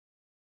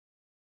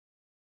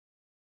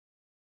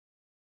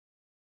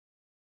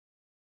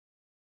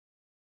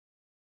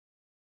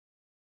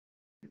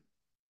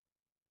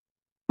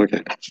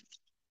Okay.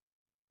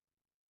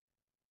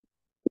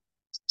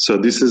 So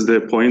this is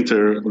the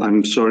pointer.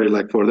 I'm sorry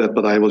for that,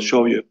 but I will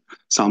show you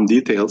some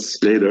details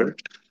later.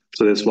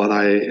 So that's what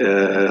I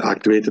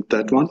activated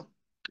that one.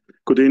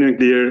 Good evening,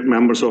 dear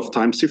members of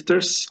Time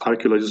Sifters,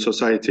 Archaeology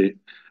Society.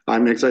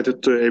 I'm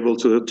excited to able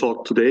to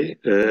talk today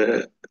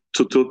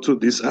to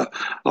this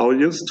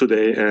audience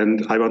today,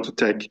 and I want to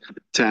thank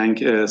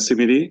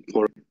Simili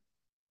for.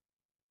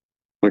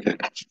 Okay.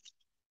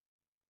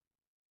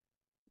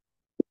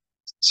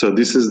 So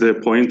this is the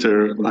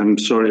pointer. I'm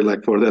sorry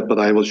for that, but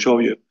I will show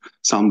you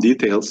some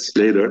details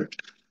later.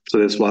 So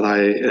that's what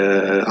I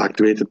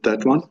activated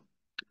that one.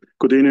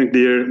 Good evening,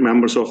 dear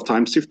members of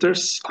Time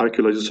Sifters,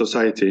 Archaeology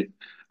Society.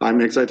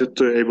 I'm excited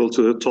to able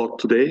to talk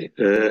today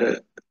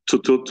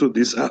to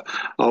this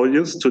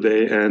audience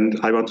today, and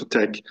I want to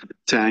thank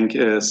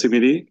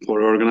Simili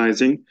for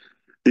organizing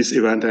this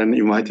event and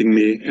inviting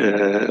me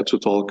to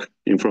talk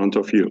in front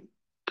of you.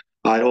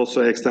 I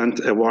also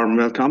extend a warm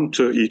welcome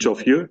to each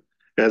of you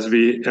as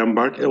we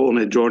embark on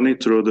a journey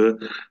through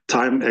the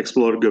Time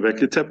Explorer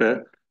Göbekli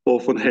Tepe,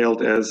 often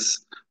hailed as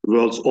the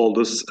world's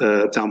oldest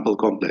temple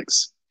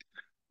complex.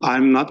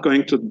 I'm not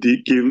going to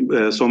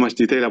give so much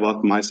detail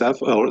about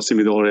myself, or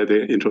Simid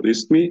already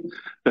introduced me,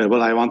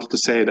 but I wanted to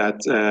say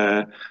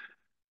that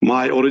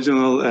my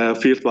original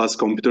field was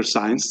computer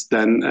science.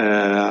 Then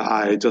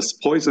I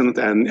just poisoned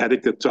and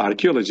addicted to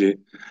archaeology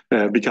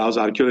because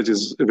archaeology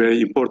is a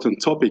very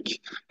important topic,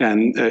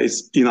 and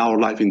it's in our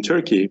life in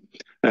Turkey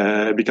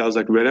because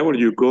wherever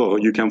you go,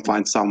 you can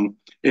find some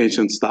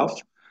ancient stuff.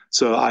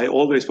 So I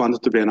always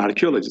wanted to be an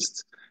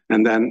archaeologist.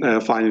 And then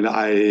finally,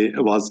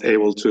 I was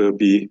able to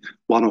be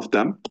one of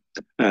them.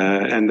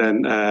 And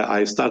then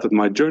I started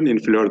my journey in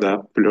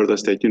Florida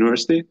State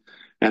University,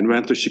 and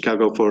went to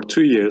Chicago for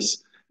 2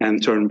 years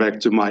and turned back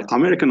to my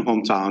American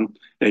hometown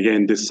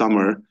again this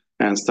summer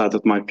and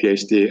started my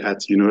PhD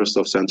at University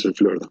of Central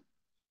Florida.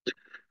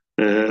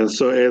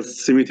 So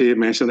as Simiti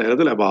mentioned a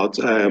little about,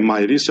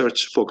 my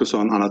research focus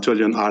on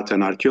Anatolian art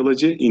and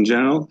archaeology in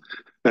general,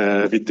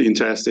 with the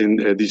interest in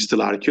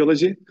digital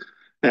archaeology.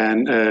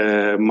 And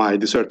my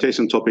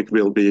dissertation topic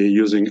will be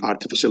using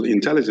artificial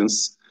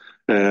intelligence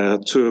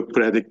to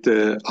predict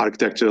the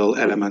architectural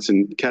elements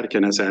in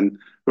Kirkenes and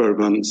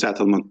urban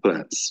settlement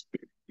plans.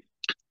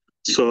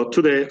 So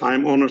today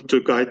I'm honored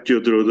to guide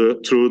you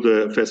through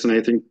the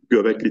fascinating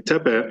Göbekli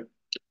Tepe.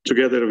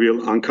 Together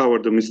we'll uncover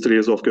the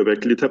mysteries of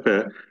Göbekli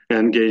Tepe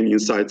and gain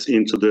insights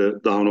into the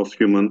dawn of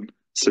human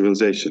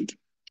civilization.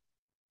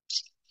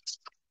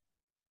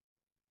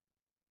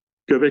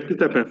 Göbekli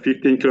Tepe,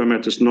 15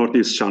 kilometers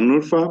northeast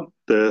Şanlıurfa,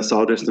 the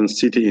southeastern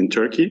city in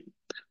Turkey,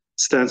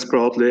 stands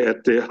proudly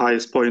at the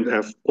highest point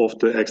of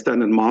the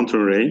extended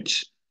mountain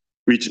range,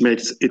 which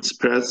makes its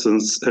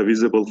presence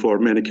visible for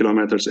many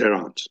kilometers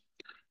around.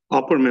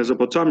 Upper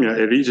Mesopotamia,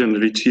 a region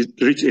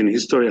rich in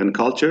history and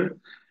culture,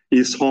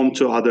 is home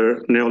to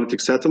other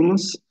Neolithic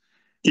settlements,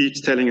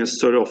 each telling a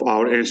story of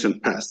our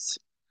ancient past.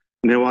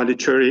 Nevali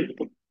Çöri,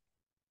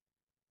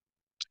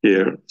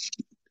 here,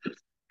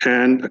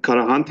 and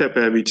Karahan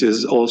Tepe, which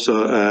is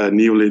also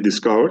newly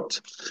discovered,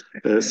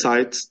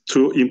 sites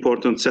two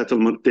important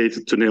settlements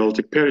dated to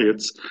Neolithic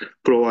periods,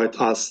 provide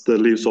us the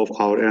lives of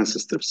our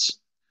ancestors.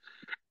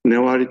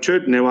 Nevali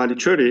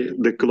Çöri,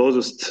 the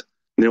closest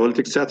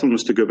Neolithic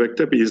settlements to Göbekli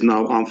Tepe, is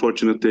now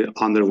unfortunately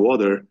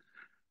underwater,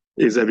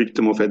 is a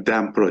victim of a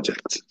dam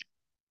project.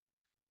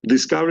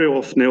 Discovery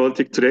of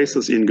Neolithic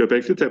traces in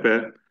Göbekli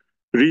Tepe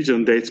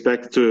region dates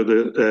back to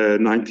the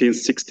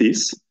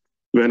 1960s,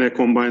 when a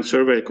combined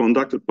survey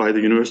conducted by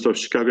the University of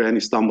Chicago and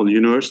Istanbul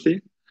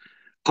University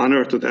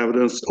unearthed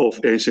evidence of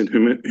ancient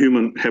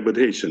human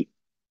habitation.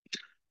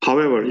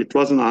 However, it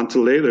wasn't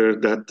until later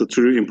that the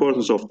true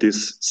importance of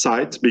this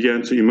site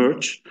began to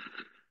emerge,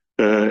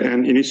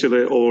 and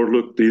initially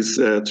overlooked these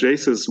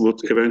traces would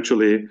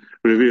eventually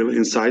reveal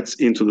insights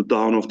into the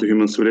dawn of the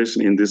human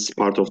civilization in this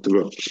part of the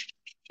world.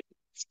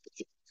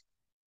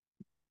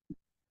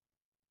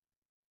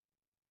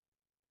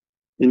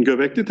 In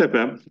Göbekli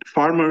Tepe,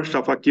 farmer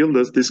Şafak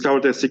Yıldız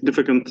discovered a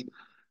significant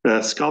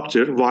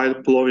sculpture while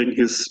plowing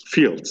his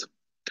field,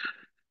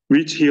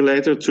 which he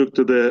later took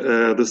to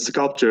the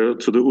sculpture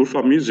to the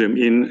Urfa Museum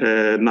in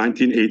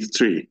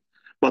 1983.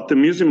 But the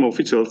museum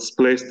officials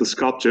placed the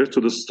sculpture to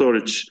the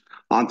storage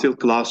until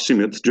Klaus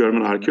Schmidt,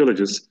 German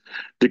archaeologist,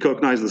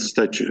 recognized the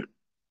statue.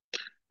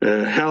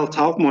 Hal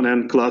Taufmann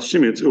and Klaus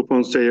Schmidt,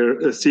 upon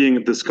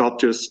seeing the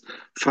sculpture's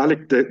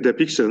phallic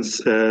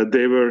depictions,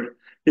 they were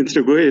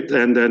intrigued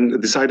and then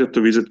decided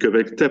to visit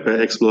Göbekli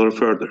Tepe, explore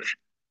further.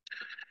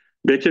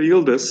 Bekir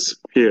Yıldız,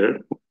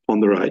 here on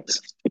the right,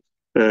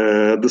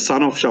 the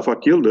son of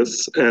Şafak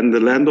Yıldız and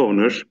the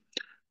landowner,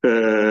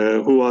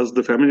 who was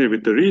familiar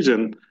with the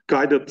region,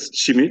 guided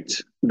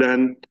Schmidt.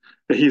 Then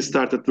he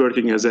started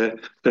working as a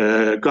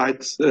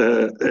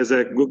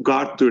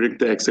guard during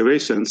the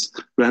excavations,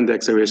 when the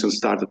excavations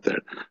started there.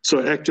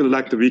 So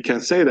actually, we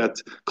can say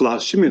that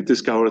Klaus Schmidt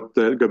discovered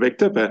the Göbekli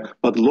Tepe,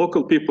 but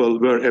local people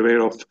were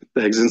aware of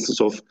the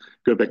existence of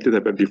Göbekli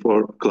Tepe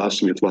before Klaus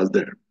Schmidt was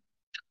there.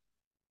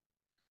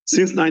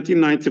 Since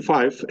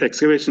 1995,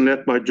 excavation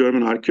led by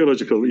German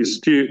Archaeological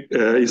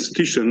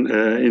Institution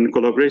in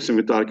collaboration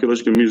with the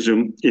Archaeological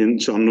Museum in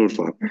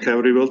Şanlıurfa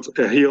have revealed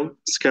a hill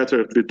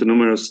scattered with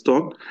numerous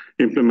stone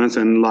implements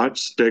and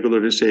large,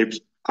 regularly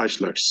shaped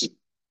ashlars.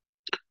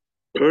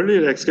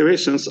 Earlier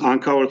excavations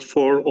uncovered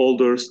 4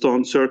 older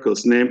stone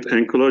circles named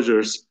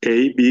enclosures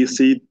A, B,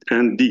 C,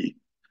 and D,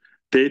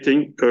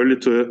 dating early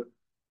to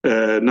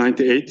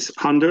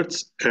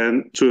 9800s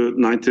and to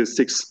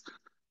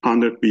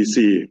 9600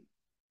 BCE.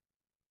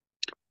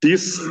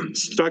 These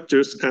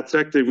structures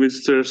attracted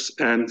visitors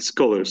and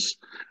scholars,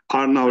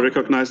 are now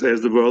recognized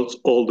as the world's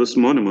oldest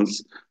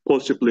monuments,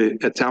 possibly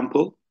a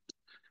temple,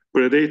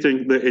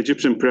 predating the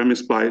Egyptian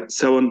pyramids by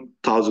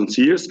 7,000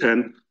 years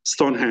and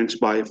Stonehenge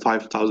by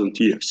 5,000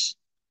 years.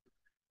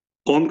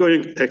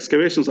 Ongoing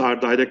excavations are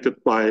directed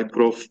by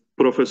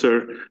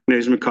Professor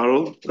Necmi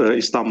Karol,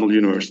 Istanbul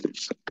University.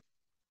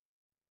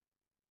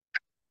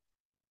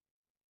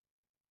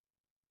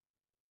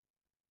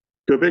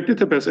 Göbekli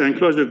Tepe's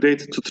enclosure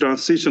dated to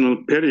transitional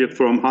period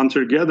from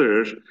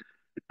hunter-gatherer,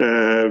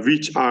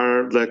 which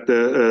are like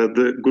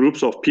the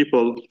groups of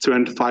people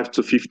 25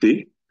 to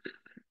 50,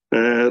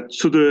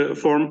 to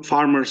the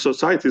farmer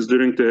societies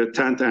during the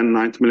 10th and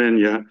 9th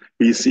millennia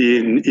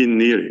BCE in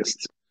Near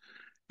East.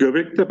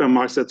 Göbekli Tepe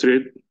marks a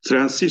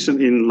transition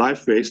in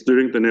lifeways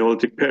during the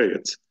Neolithic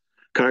period,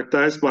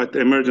 characterized by the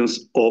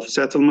emergence of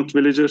settlement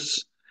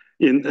villages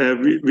and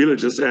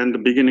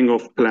the beginning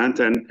of plant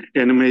and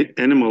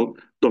animal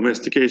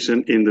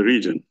domestication in the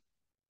region.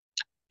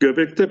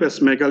 Göbekli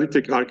Tepe's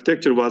megalithic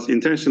architecture was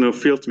intentionally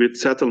filled with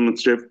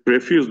settlement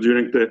refuse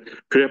during the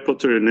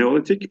pre-Pottery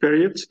Neolithic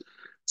period,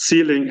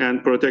 sealing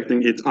and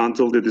protecting it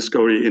until the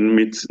discovery in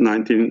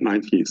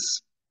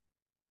mid-1990s.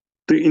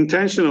 The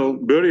intentional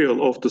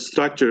burial of the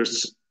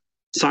structures,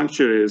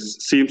 sanctuaries,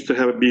 seems to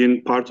have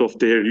been part of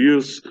their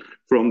use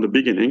from the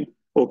beginning,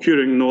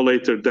 occurring no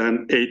later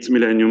than 8th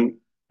millennium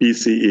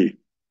BCE.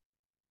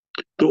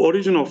 The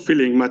origin of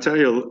filling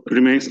material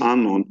remains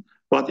unknown,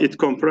 but it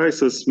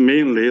comprises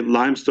mainly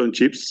limestone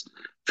chips,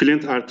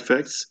 flint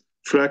artifacts,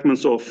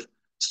 fragments of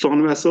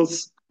stone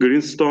vessels,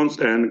 greenstones,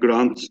 and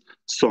ground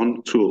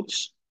stone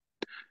tools.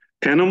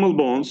 Animal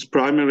bones,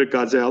 primarily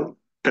gazelle,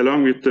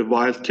 along with the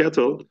wild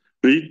cattle,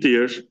 red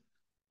deer,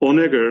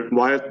 onager,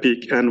 wild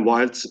pig, and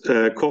wild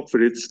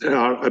copfrids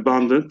are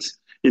abundant,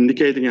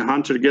 indicating a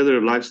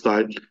hunter-gatherer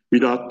lifestyle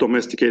without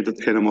domesticated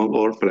animal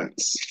or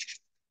plants.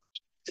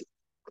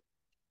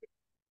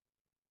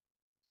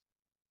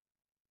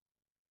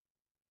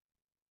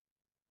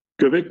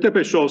 Göbekli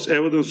Tepe shows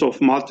evidence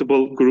of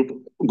multiple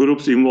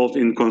groups involved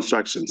in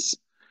constructions,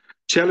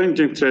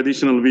 challenging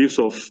traditional views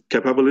of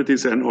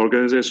capabilities and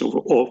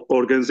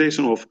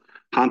organization of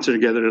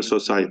hunter-gatherer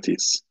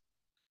societies.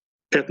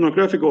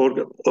 Ethnographic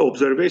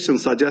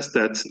observations suggest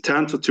that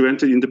 10 to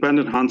 20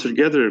 independent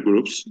hunter-gatherer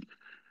groups,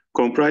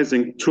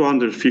 comprising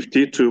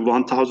 250 to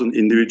 1,000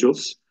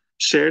 individuals,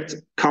 shared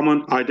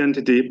common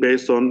identity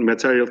based on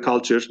material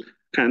culture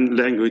and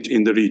language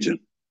in the region.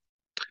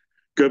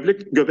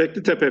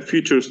 Göbekli Tepe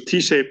features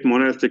T-shaped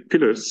monolithic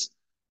pillars,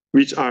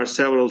 which are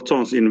several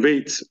tons in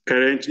weight,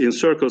 arranged in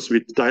circles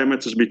with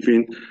diameters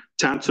between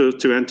 10 to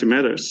 20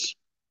 meters.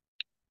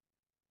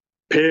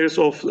 Pairs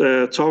of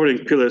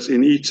towering pillars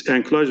in each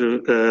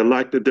enclosure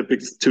likely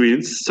depict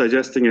twins,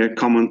 suggesting a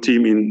common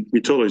theme in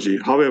mythology.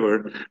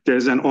 However, there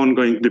is an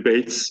ongoing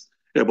debate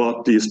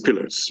about these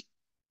pillars.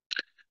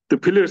 The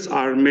pillars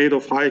are made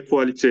of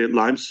high-quality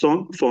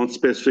limestone, found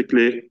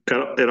specifically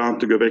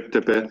around the Göbekli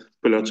Tepe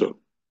plateau.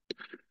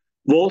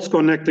 Walls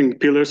connecting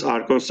pillars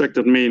are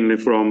constructed mainly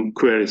from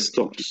quarry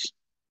stones.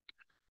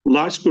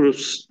 Large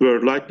groups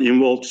were likely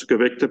involved in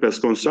Göbekli Tepe's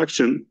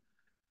construction,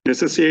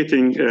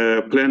 necessitating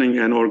planning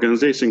and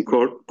organization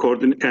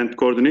and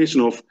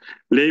coordination of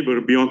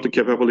labor beyond the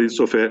capabilities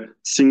of a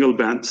single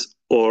band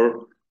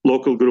or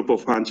local group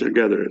of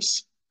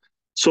hunter-gatherers.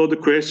 So the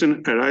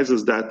question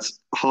arises that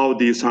how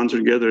these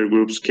hunter-gatherer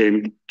groups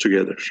came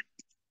together.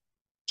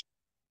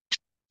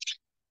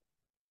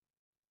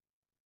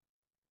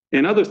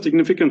 Another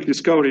significant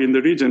discovery in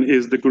the region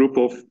is the group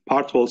of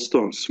part-hole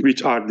stones,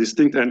 which are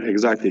distinct and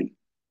exciting.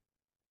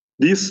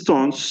 These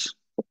stones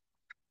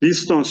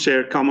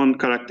share common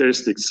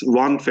characteristics.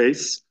 One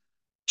face,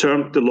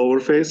 termed the lower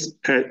face,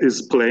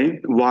 is plain,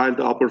 while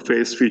the upper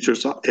face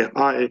features a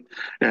high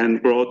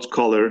and broad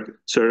collar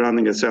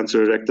surrounding a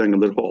central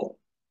rectangular hole.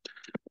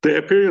 The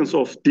appearance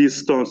of these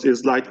stones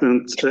is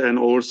likened to an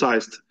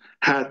oversized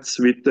hat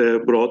with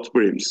broad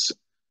brims,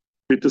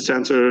 with the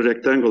central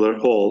rectangular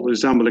hole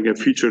resembling a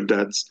feature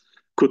that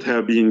could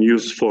have been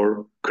used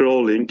for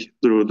crawling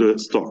through the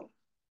stone.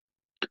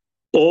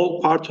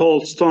 All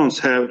part-hole stones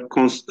have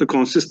a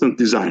consistent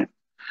design,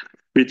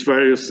 which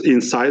varies in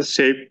size,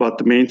 shape,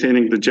 but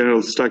maintaining the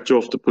general structure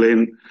of the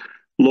plain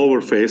lower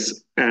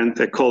face and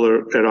a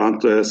collar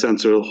around the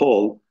central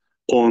hole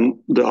on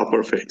the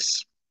upper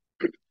face.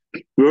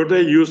 Were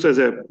they used as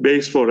a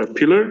base for a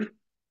pillar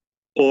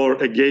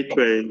or a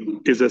gateway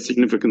is a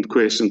significant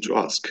question to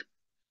ask.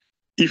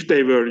 If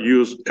they were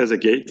used as a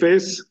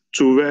gateways,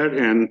 to where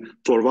and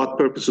for what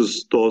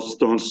purposes those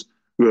stones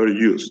were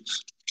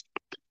used.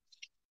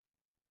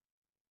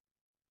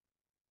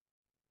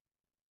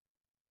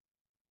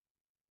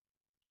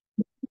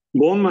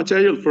 Bone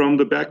material from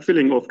the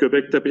backfilling of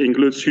Göbekli Tepe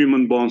includes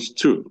human bones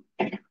too,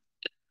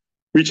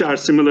 which are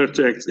similar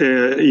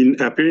in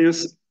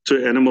appearance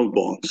to animal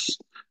bones,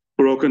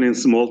 broken in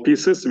small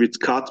pieces with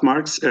cut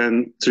marks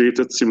and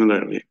treated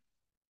similarly.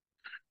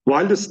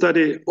 While the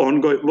study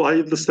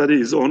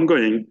is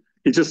ongoing,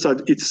 it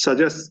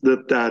suggests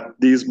that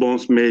these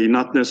bones may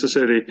not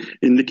necessarily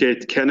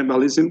indicate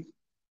cannibalism,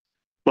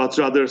 but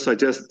rather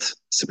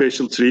suggest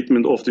special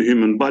treatment of the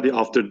human body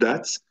after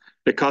death,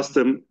 a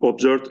custom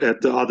observed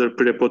at the other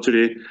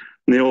preparatory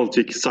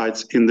Neolithic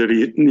sites in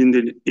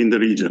the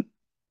region.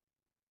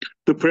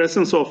 The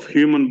presence of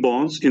human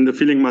bones in the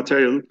filling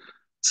material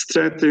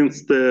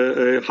strengthens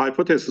the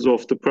hypothesis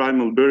of the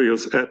primal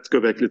burials at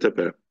Göbekli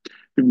Tepe,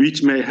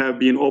 which may have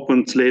been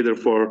opened later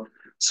for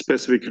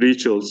specific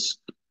rituals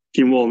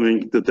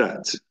involving the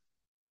dead.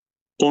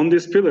 On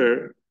this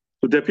pillar,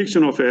 the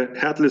depiction of a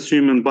headless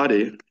human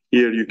body,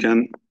 here you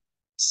can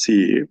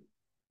see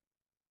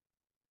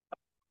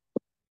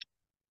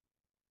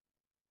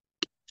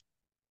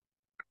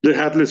the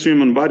headless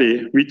human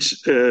body with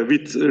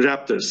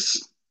raptors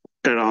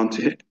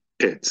around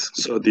it.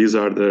 So these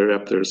are the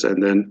raptors,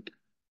 and then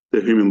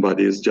the human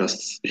body is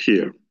just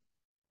here.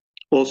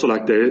 Also,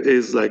 like there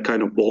is like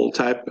kind of ball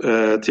type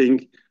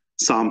thing.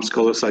 Some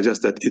scholars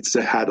suggest that it's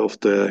the head of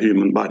the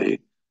human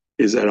body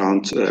is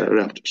around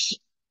raptors.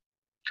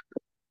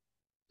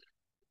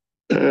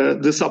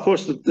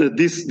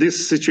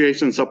 This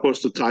situation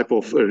supports the type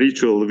of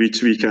ritual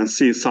which we can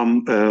see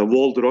some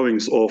wall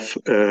drawings of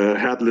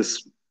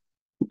headless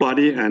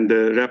body and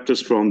the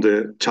raptors from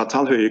the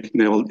Çatalhöyük,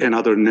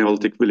 another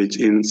Neolithic village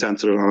in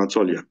central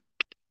Anatolia.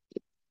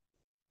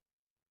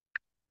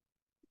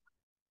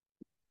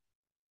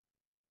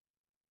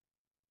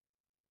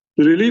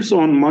 The reliefs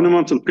on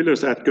monumental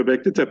pillars at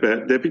Göbekli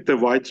Tepe depict a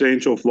wide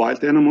range of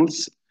wild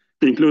animals,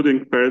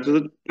 including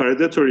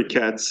predatory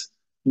cats,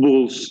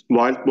 bulls,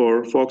 wild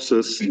boar,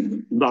 foxes,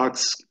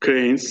 ducks,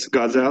 cranes,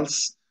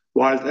 gazelles,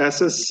 wild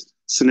asses,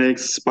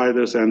 snakes,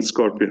 spiders, and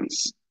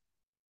scorpions.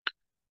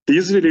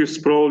 These reliefs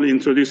probably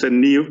introduce a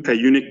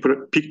unique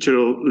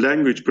pictorial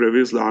language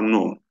previously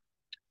unknown,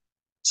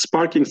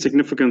 sparking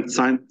significant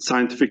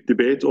scientific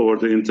debate over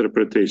the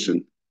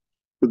interpretation.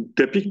 The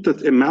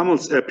depicted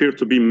mammals appear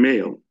to be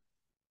male,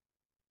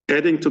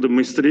 adding to the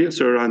mystery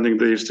surrounding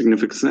their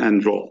significance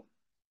and role.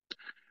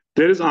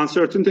 There is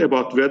uncertainty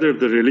about whether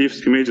the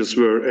relief images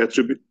were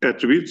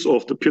attributes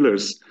of the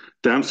pillars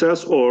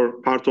themselves or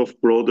part of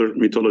broader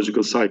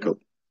mythological cycle.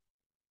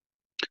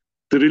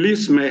 The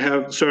reliefs may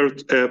have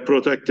served a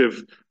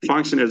protective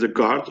function as a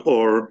guard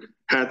or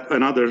had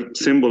another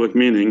symbolic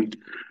meaning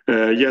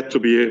yet to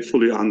be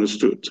fully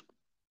understood.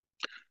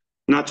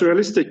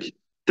 Naturalistic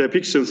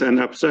depictions and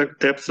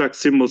abstract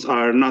symbols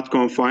are not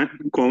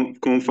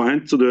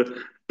confined to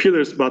the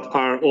pillars, but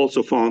are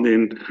also found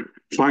in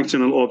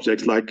functional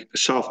objects like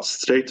shaft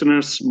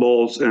straighteners,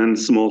 bowls, and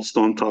small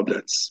stone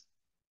tablets.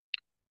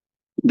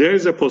 There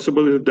is a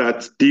possibility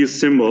that these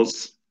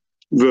symbols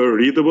were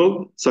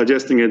readable,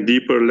 suggesting a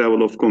deeper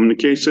level of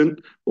communication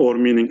or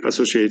meaning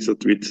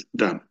associated with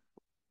them.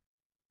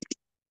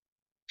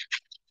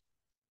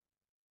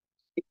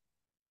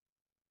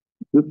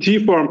 The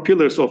T-form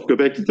pillars of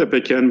Göbekli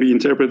Tepe can be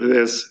interpreted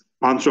as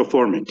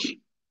anthropomorphic,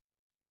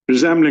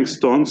 resembling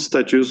stone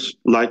statues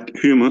like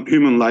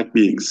human-like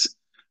beings,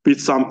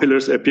 with some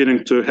pillars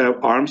appearing to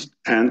have arms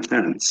and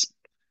hands.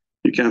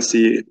 You can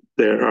see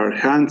there are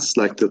hands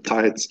like the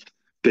tied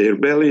their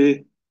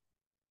belly.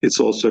 It's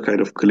also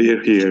kind of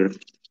clear here.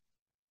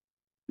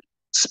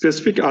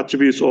 Specific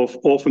attributes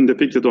often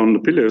depicted on the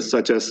pillars,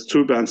 such as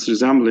two bands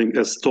resembling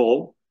a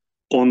stole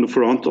on the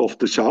front of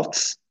the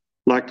shafts,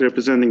 like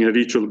representing a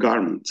ritual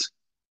garment,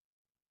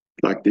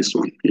 like this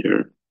one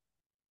here.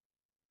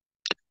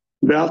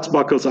 Belt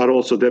buckles are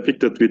also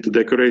depicted with the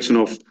decoration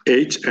of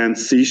H and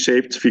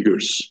C-shaped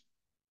figures.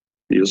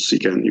 You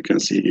can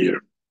see here.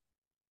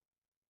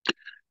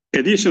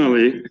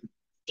 Additionally,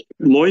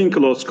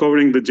 loincloths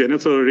covering the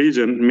genital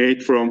region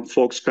made from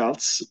fox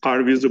pelts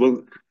are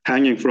visible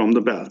hanging from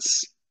the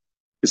belts.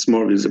 It's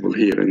more visible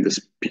here in this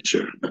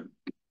picture.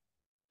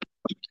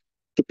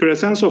 The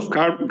presence of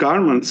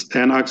garments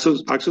and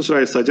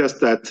accessories suggests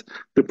that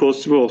the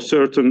possibility of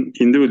certain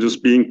individuals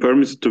being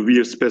permitted to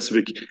wear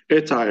specific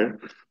attire,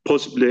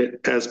 possibly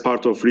as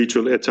part of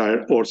ritual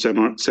attire or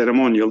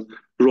ceremonial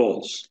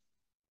roles.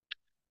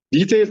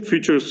 Detailed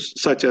features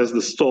such as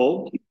the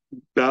stole,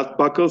 belt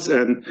buckles,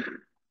 and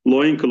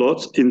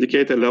loincloths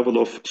indicate a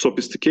level of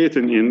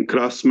sophistication in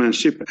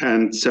craftsmanship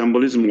and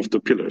symbolism of the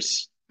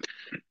pillars,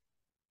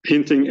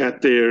 hinting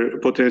at their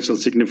potential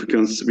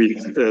significance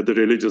with the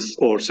religious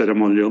or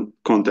ceremonial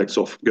context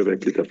of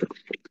Göbekli Tepe.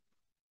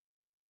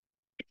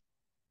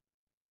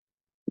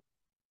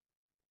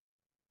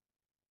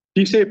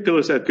 T-shaped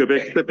pillars at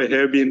Göbekli Tepe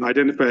have been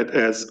identified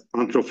as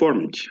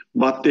anthropomorphic,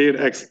 but their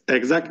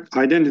exact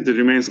identity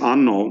remains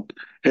unknown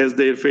as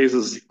their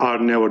faces are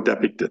never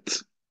depicted.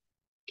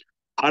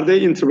 Are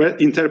they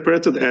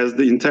interpreted as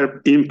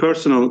the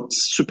impersonal,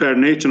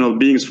 supernatural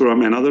beings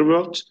from another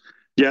world,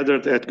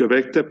 gathered at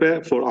Göbekli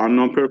Tepe for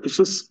unknown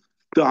purposes?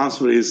 The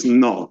answer is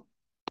no.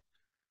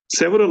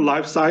 Several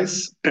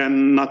life-size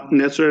and not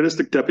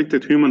naturalistic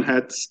depicted human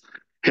heads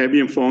have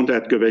been found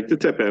at Göbekli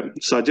Tepe,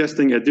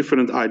 suggesting a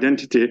different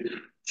identity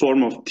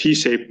form of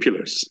T-shaped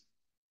pillars.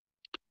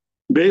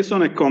 Based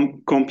on a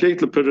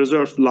completely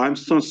preserved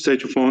limestone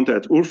statue found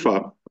at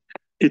Urfa,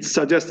 it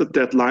suggested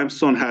that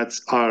limestone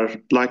heads are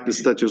like the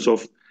statues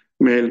of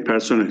male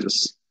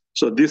personages.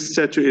 So this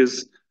statue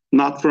is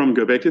not from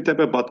Göbekli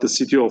Tepe, but the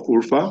city of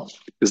Urfa.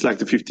 It's like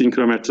the 15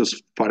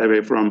 kilometers far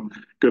away from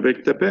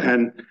Göbekli Tepe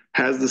and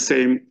has the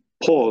same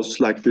pose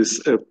like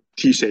this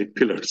T-shaped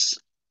pillars,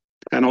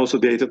 and also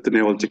dated the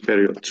Neolithic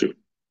period too.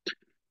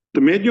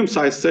 The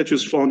medium-sized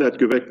statues found at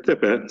Göbekli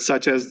Tepe,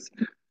 such as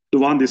the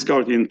one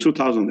discovered in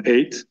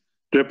 2008,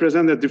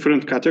 represent a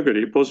different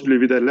category, possibly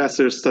with a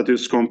lesser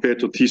status compared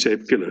to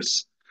T-shaped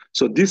pillars.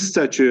 So this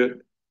statue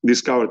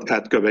discovered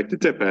at Göbekli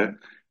Tepe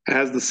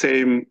has the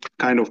same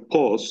kind of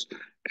pose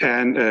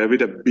and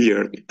with a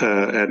beard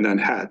and then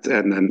hat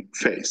and then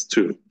face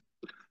too.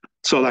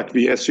 So like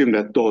we assume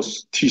that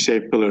those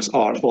T-shaped pillars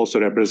are also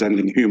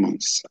representing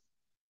humans,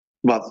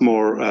 but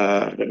more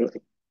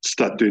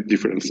statue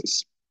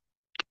differences.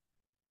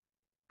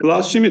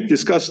 Klaus Schmidt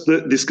discussed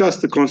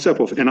the concept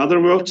of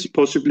another world,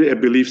 possibly a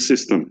belief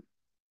system,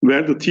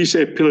 where the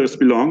T-shaped pillars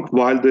belong,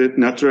 while the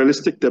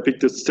naturalistic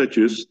depicted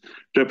statues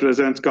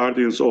represent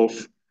guardians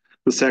of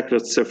the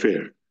sacred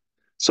sphere.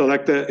 So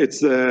like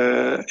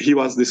he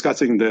was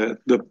discussing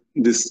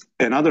this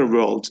another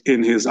world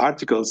in his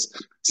articles.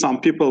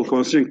 Some people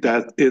considering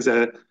that is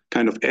a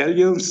kind of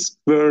aliens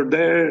were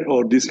there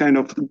or these kind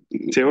of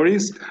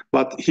theories,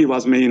 but he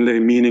was mainly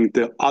meaning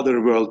the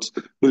other world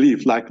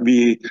belief, like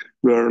we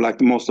were,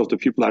 like most of the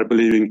people are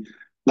believing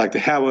like the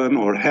heaven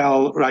or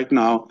hell right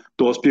now.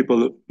 Those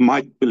people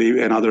might believe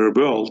in other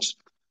worlds,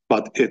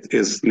 but it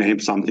is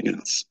named something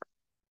else.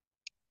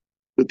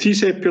 The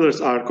T-shaped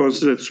pillars are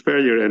considered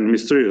superior and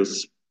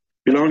mysterious,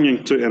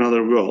 belonging to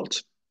another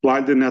world,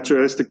 while the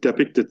naturalistic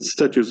depicted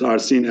statues are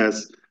seen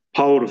as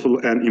powerful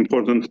and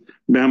important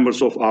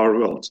members of our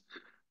world,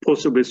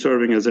 possibly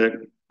serving as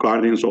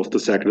guardians of the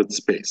sacred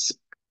space.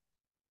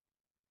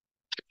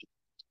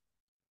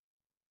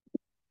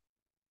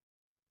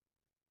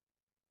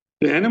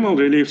 The animal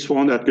reliefs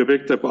found at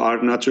Göbekli Tepe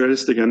are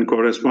naturalistic and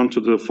correspond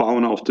to the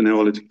fauna of the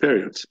Neolithic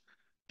period.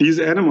 These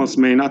animals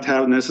may not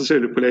have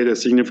necessarily played a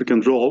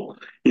significant role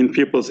in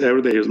people's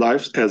everyday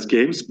lives as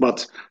games,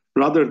 but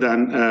rather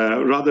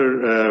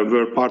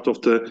were part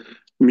of the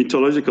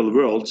mythological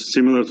world,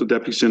 similar to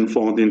depiction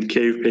found in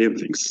cave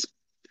paintings.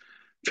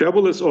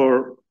 Fabulous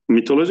or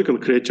mythological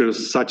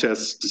creatures such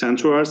as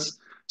centaurs,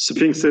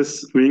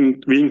 sphinxes,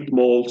 winged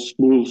bulls,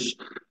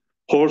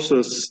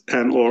 horses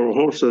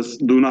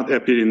do not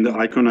appear in the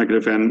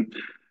iconography and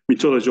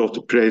mythology of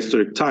the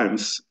prehistoric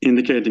times,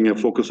 indicating a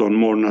focus on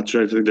more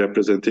naturalistic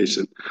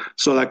representation.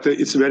 So like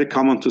it's very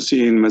common to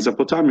see in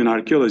Mesopotamian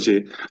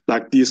archaeology,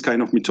 like these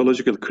kind of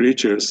mythological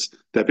creatures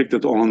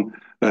depicted on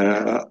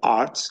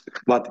art,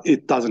 but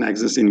it doesn't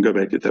exist in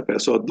Göbekli Tepe.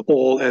 So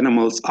all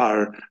animals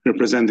are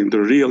representing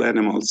the real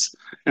animals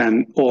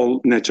and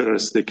all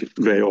naturalistic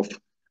way of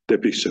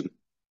depiction.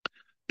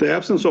 The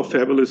absence of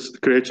fabulous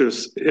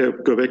creatures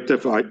Göbekli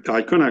Tepe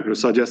iconography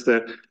suggests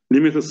a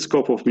limited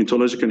scope of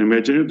mythological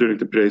imagery during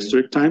the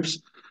prehistoric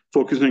times,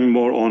 focusing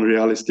more on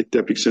realistic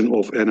depiction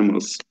of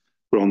animals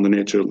from the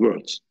natural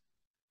world.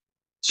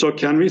 So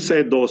can we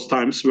say those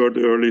times were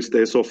the earliest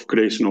days of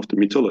creation of the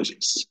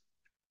mythologies?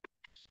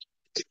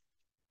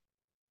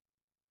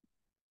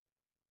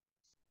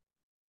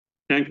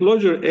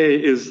 Enclosure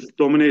A is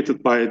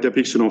dominated by a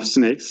depiction of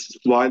snakes,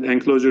 while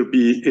enclosure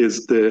B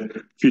is the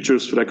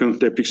features frequent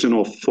depiction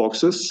of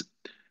foxes.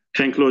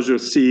 Enclosure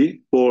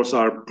C, boars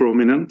are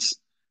prominent,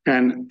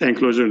 and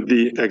enclosure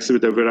D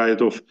exhibit a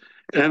variety of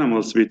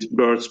animals with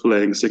birds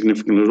playing a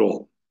significant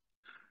role.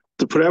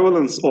 The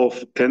prevalence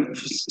of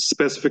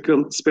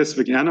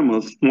specific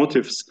animal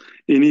motifs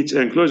in each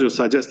enclosure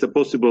suggests a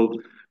possible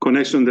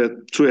connection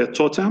to a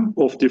totem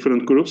of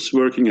different groups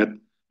working at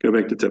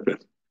Göbekli Tepe.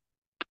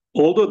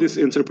 Although this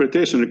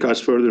interpretation requires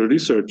further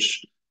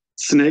research,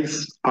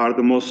 snakes are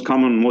the most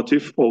common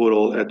motif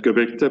overall at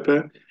Göbekli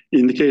Tepe,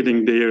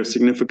 indicating their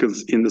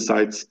significance in the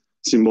site's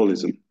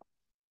symbolism.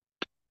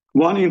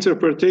 One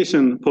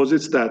interpretation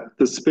posits that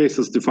the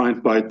spaces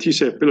defined by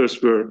T-shaped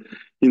pillars were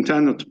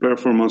intended to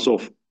performance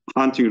of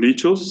hunting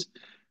rituals,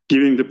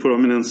 giving the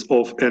prominence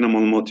of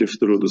animal motifs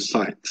through the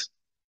site.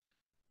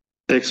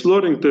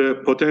 Exploring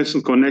the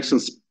potential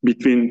connections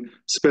between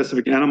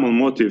specific animal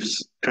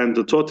motifs and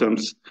the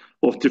totems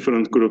of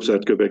different groups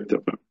at Göbekli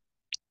Tepe.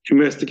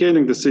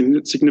 Investigating the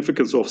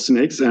significance of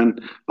snakes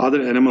and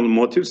other animal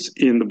motifs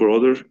in the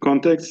broader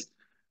context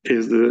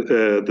is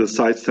the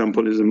site's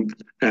symbolism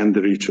and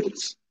the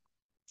rituals.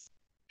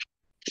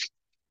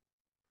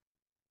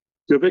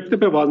 Göbekli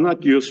Tepe was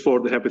not used for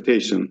the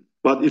habitation,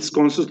 but it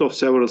consists of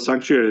several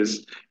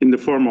sanctuaries in the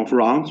form of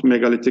round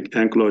megalithic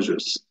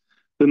enclosures.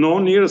 The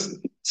known nearest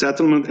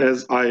settlement,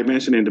 as I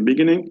mentioned in the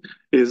beginning,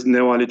 is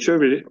Nevali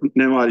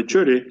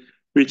Chöri,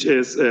 which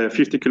is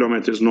 50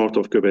 kilometers north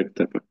of Göbekli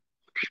Tepe.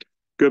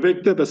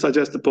 Göbekli Tepe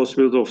suggests the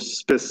possibility of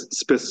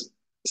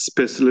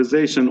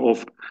specialization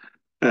of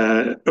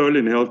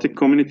early Neolithic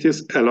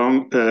communities,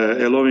 allowing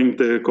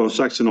the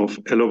construction of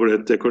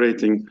elaborate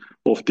decorating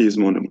of these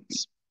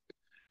monuments.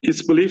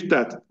 It's believed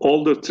that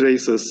older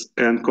traces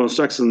and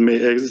constructions may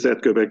exist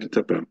at Göbekli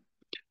Tepe,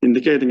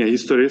 indicating a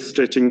history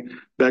stretching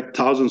back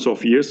thousands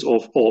of years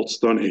of Old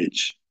Stone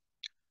Age.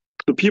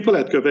 The people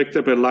at Göbekli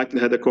Tepe likely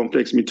had a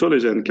complex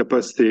mythology and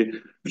capacity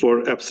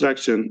for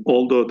abstraction,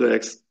 although the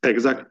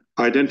exact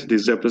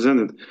identities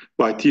represented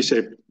by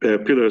T-shaped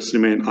pillars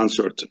remain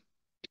uncertain.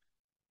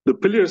 The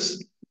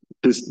pillars,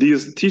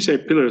 these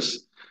T-shaped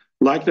pillars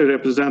likely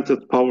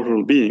represented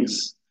powerful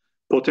beings,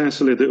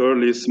 potentially the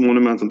earliest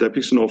monumental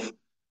depiction of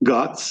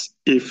gods,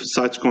 if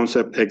such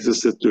concept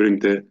existed during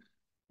the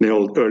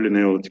early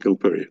Neolithic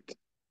period.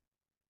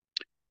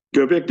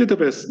 Göbekli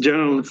Tepe's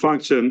general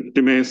function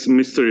remains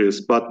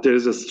mysterious, but there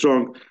is a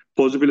strong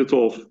possibility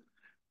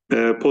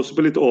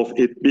of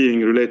it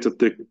being related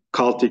to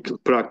cultic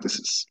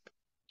practices.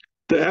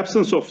 The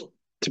absence of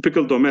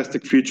typical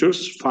domestic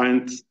features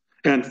finds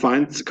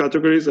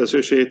categories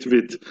associated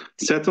with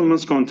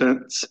settlements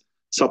contents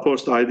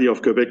supports the idea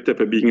of Göbekli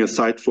Tepe being a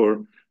site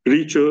for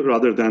ritual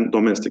rather than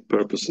domestic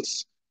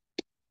purposes.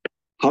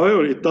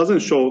 However, it doesn't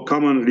show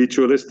common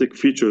ritualistic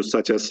features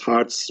such as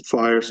hearths,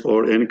 fires,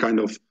 or any kind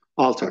of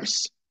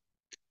altars,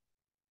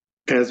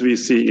 as we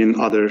see in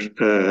other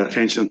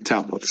ancient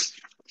temples.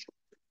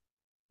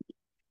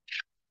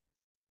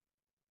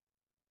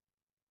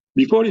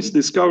 Before its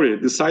discovery,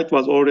 the site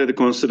was already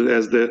considered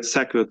as the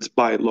sacred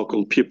by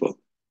local people.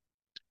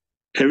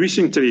 A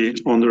wishing tree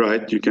on the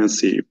right, you can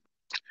see.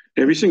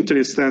 A wishing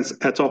tree stands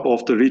atop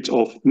of the ridge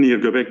of near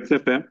Göbekli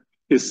Tepe,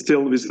 is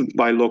still visited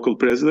by local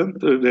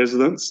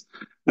residents,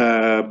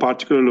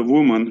 particularly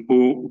women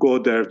who go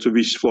there to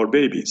wish for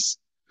babies.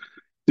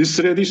 This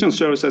tradition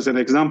serves as an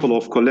example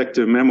of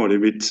collective memory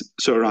with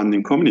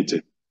surrounding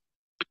community.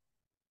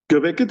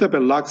 Göbekli Tepe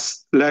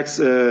lacks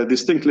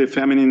distinctly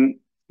feminine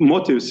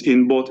motifs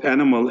in both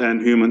animal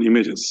and human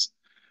images,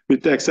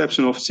 with the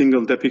exception of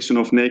single depiction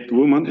of naked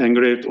woman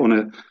engraved on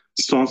a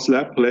stone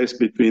slab placed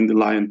between the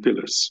lion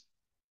pillars.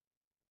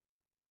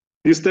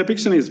 This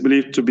depiction is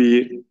believed to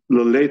be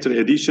the later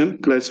edition,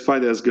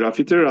 classified as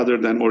graffiti rather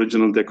than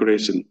original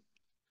decoration,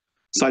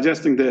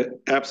 suggesting the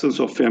absence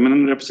of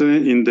feminine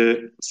representation in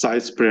the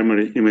site's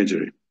primary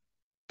imagery.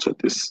 So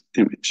this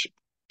image.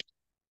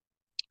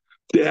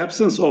 The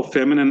absence of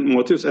feminine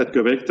motifs at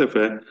Göbekli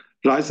Tepe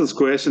raises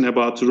question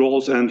about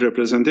roles and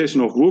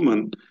representation of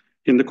women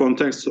in the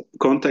context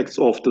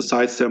of the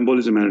site's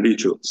symbolism and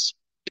rituals.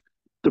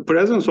 The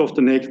presence of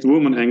the naked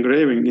woman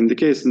engraving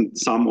indicates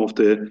some of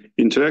the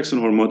interaction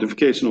or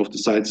modification of the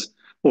site's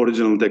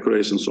original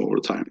decorations over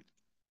time.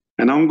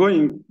 And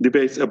ongoing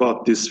debates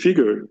about this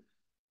figure,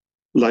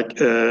 like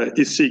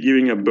is she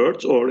giving a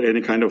birth or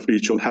any kind of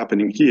ritual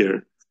happening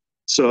here?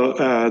 So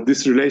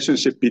this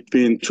relationship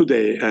between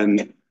today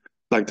and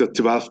like the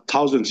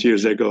 12,000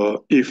 years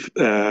ago, if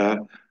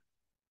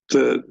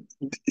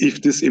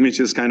this image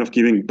is kind of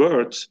giving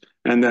birth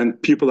and then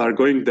people are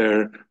going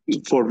there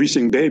for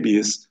wishing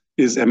babies,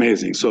 is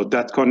amazing. So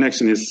that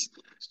connection is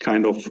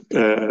kind of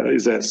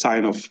is a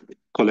sign of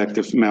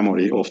collective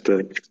memory of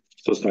the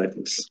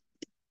societies.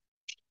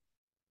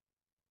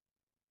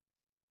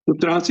 The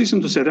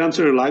transition to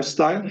sedentary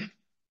lifestyle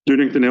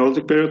during the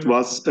Neolithic period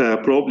was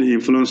probably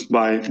influenced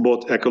by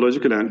both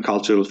ecological and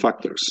cultural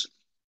factors.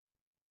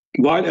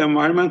 While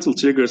environmental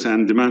triggers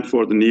and demand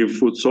for the new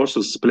food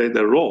sources played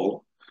a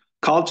role,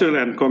 cultural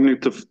and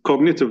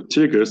cognitive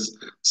triggers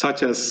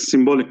such as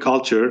symbolic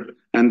culture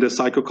and the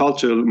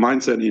psychocultural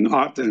mindset in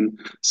art and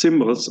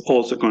symbols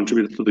also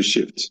contributed to the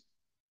shift.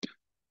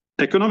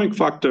 Economic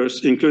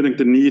factors, including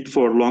the need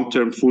for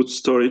long-term food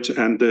storage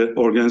and the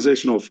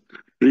organization of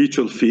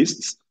ritual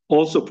feasts,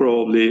 also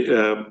probably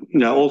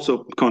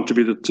also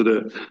contributed to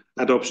the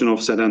adoption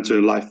of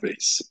sedentary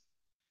lifeways.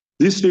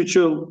 These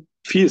ritual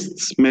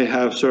feasts may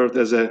have served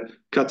as a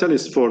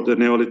catalyst for the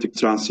Neolithic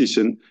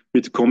transition,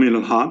 with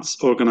communal hunts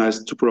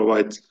organized to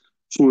provide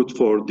food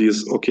for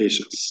these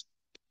occasions.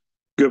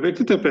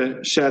 Göbekli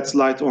Tepe sheds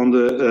light on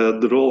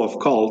the role of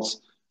cults,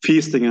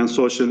 feasting, and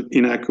social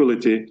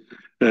inequality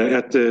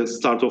at the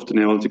start of the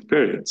Neolithic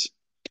period.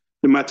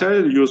 The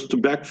material used to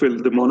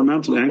backfill the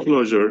monumental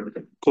enclosure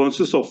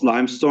consists of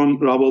limestone,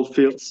 rubble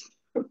fields,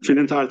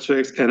 flint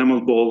artifacts,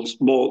 animal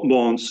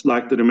bones,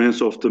 like the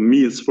remains of the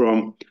meals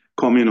from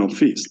communal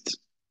feasts.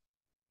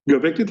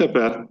 Göbekli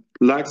Tepe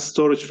lacks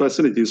storage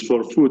facilities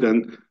for food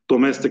and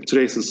domestic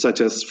traces such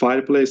as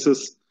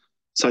fireplaces,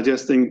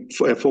 suggesting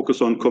a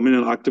focus on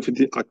communal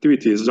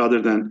activities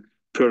rather than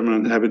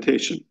permanent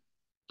habitation.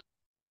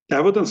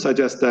 Evidence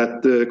suggests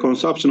that the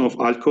consumption of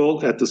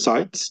alcohol at the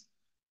sites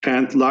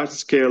and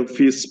large-scale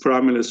feasts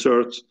primarily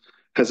served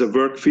as a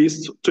work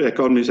feast to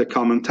accomplish a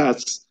common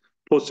task,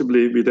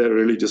 possibly with a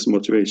religious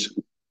motivation.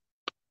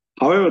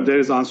 However, there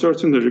is an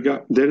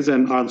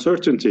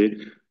uncertainty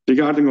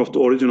regarding of the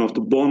origin of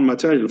the bone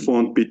material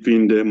found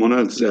between the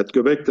monoliths at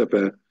Göbekli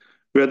Tepe,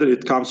 whether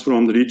it comes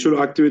from the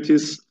ritual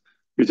activities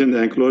within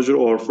the enclosure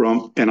or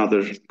from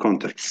another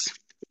context.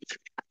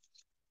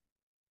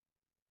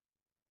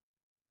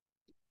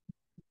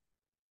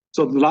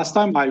 So the last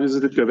time I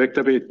visited Göbekli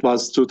Tepe, it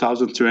was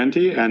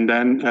 2020, and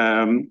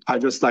then I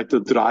just like to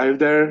drive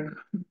there,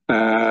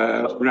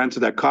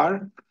 rented a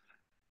car,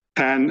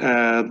 and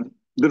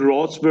the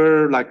roads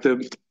were like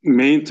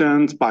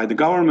maintained by the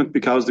government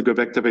because the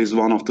Göbekli Tepe is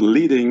one of the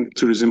leading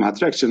tourism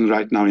attractions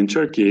right now in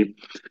Turkey.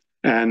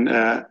 And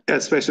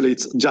especially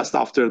it's just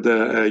after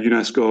the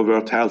UNESCO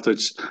World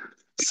Heritage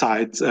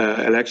Site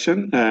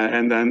election.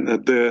 And then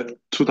the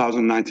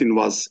 2019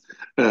 was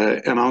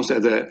announced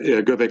as a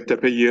Göbekli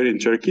Tepe year in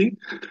Turkey.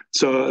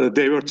 So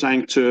they were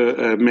trying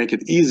to make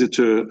it easy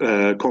to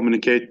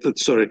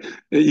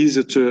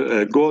easy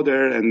to go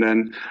there, and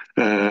then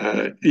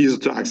easy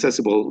to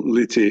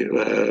accessibility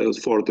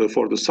for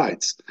the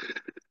sites.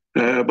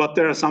 But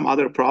there are some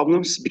other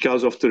problems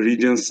because of the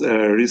region's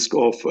risk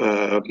of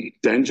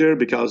danger,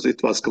 because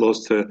it was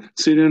close to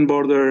Syrian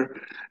border,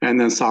 and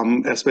then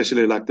some,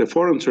 especially like the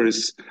foreign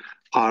tourists,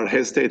 are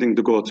hesitating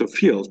to go to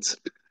fields.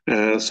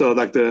 So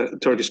like the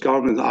Turkish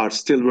government are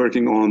still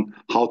working on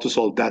how to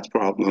solve that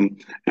problem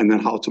and then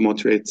how to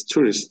motivate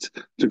tourists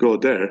to go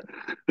there.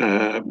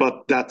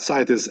 But that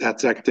site is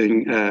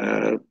attracting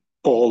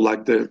all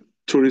like the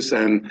tourists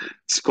and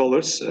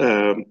scholars,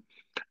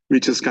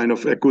 which is kind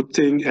of a good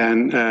thing.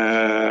 And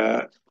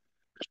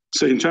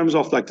so in terms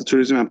of like the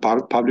tourism and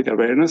public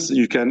awareness,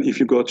 you can, if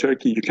you go to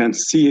Turkey, you can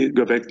see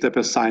Göbekli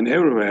Tepe sign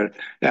everywhere.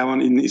 Even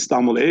in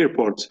Istanbul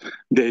airport,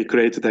 they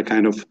created a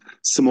kind of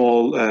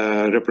small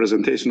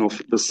representation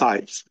of the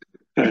sites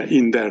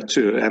in there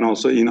too. And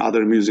also in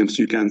other museums,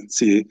 you can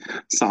see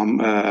some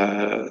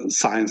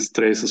signs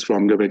traces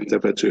from Göbekli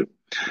Tepe too.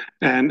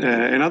 And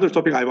another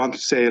topic I want to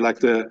say, like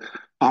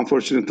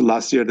unfortunately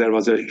last year there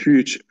was a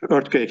huge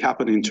earthquake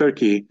happened in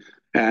Turkey,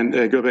 and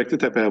Göbekli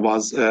Tepe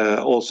was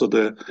also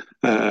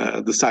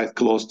the site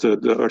close to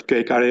the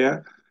earthquake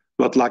area.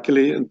 But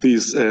luckily,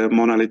 these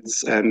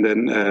monoliths and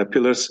then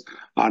pillars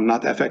are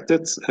not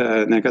affected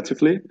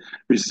negatively,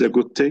 which is a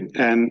good thing.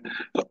 And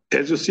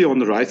as you see on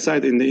the right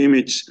side in the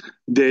image,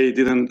 they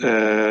didn't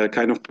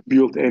kind of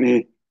build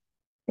any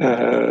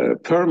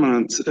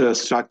permanent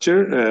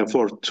structure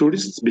for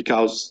tourists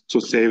because to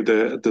save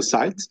the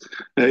site.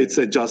 It's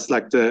just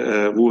like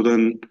the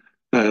wooden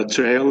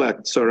trail like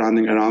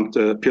surrounding around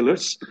the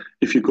pillars.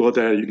 If you go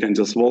there, you can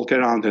just walk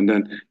around and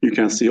then you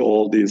can see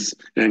all these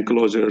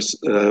enclosures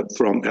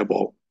from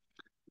above.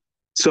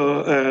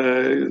 So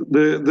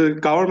the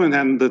government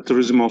and the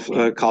tourism of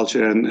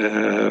culture and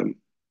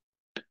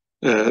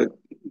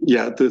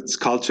the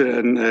culture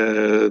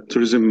and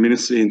tourism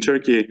ministry in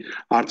Turkey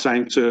are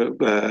trying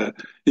to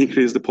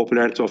increase the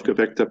popularity of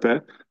Göbekli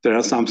Tepe. There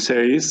are some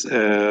series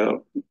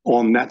on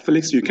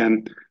Netflix you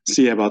can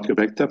see about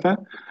Göbekli Tepe.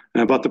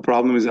 But the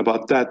problem is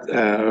about that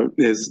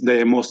is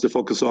they mostly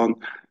focus on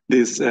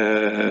this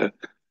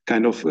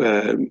kind of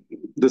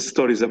the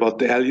stories about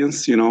the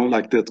aliens, you know,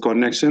 like that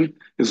connection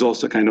is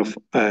also kind of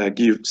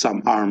give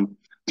some harm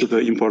to the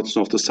importance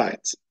of the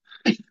site.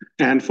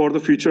 And for the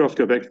future of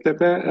Göbekli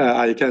Tepe,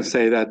 I can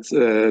say that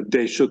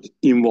they should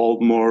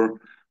involve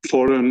more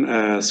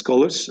foreign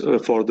scholars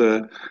for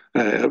the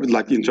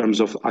like in terms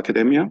of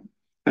academia.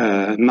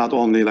 Not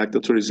only like the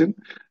tourism,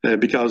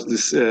 because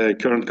this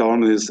current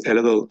government is a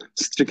little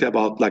strict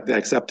about like the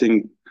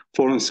accepting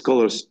foreign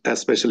scholars,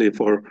 especially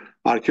for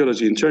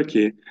archaeology in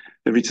Turkey,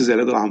 which is a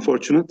little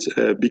unfortunate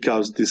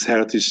because this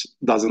heritage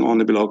doesn't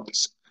only belong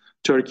to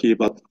Turkey,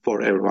 but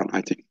for everyone,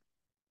 I think.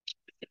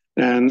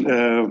 And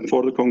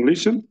for the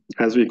conclusion,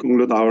 as we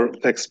conclude our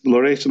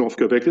exploration of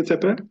Göbekli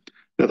Tepe,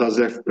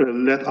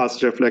 let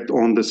us reflect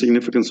on the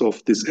significance of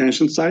this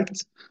ancient site.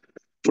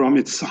 From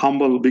its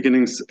humble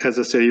beginnings as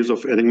a series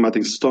of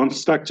enigmatic stone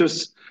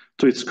structures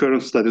to its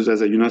current status as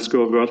a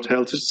UNESCO World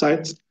Heritage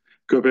Site,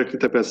 Göbekli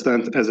Tepe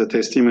stands as a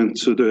testament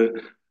to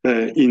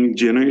the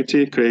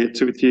ingenuity,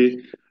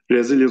 creativity,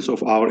 resilience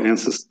of our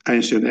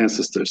ancient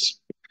ancestors.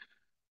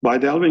 By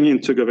delving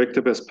into Göbekli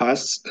Tepe's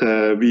past,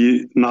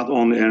 we not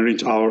only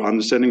enrich our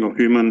understanding of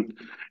human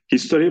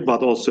history,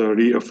 but also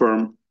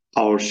reaffirm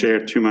our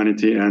shared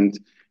humanity and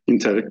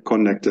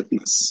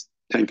interconnectedness.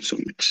 Thank you so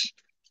much.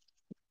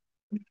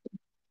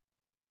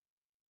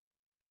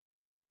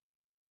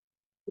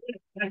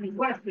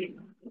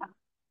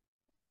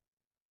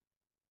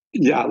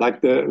 Yeah,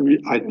 like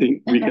I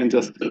think we can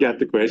just get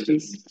the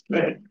questions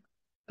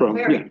from.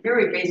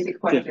 Very basic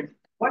question. Yeah.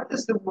 What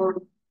does the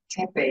word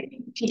tepe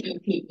mean?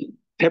 T-E-P-E.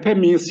 Tepe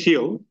means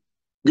hill.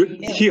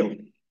 Hill.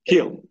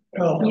 Hill.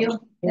 Okay.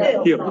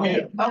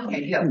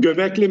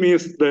 Göbekli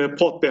means the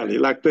pot belly,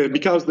 like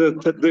because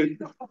the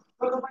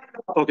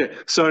okay.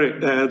 Sorry,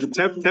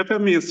 the tepe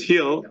means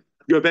hill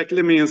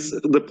Göbekli means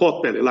the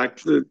pot belly, like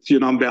the,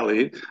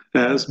 belly,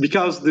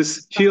 because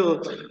this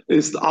hill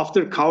is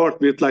after covered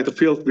with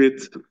filled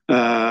with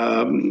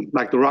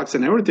like the rocks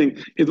and everything.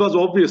 It was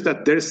obvious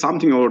that there is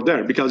something over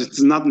there because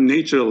it's not a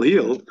natural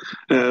hill.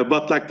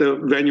 But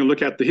when you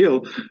look at the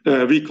hill,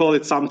 we call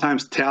it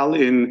sometimes tel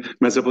in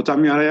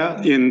Mesopotamia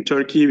area. In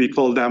Turkey, we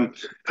call them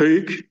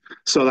höyük.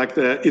 So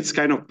it's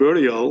kind of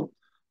burial.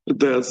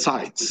 The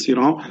sites, the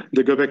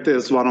Göbekli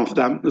is one of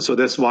them. So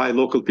that's why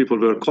local people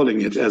were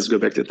calling it as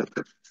Göbekli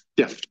Tepe.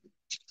 Yeah.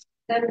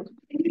 Then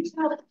can you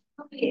tell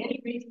me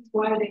any reasons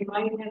why they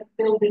might have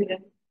filled it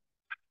in?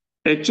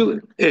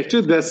 Actually,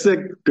 that's a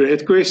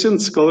great question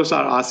scholars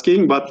are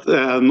asking, but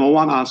no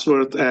one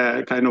answered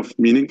kind of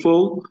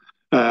meaningful.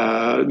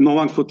 No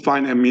one could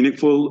find a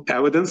meaningful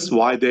evidence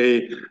why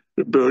they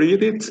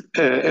buried it,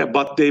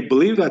 but they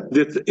believe that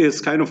it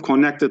is kind of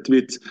connected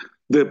with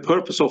the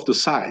purpose of the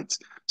site.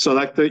 So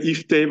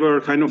if they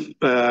were kind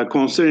of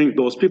considering,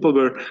 those people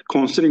were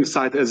considering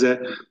site as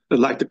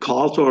the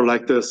cult or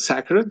the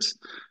sacred,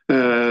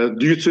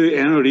 due to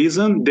any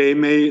reason, they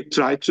may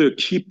try to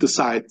keep the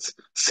site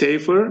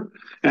safer,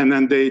 and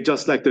then they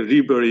just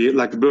bury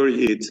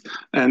it,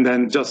 and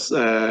then just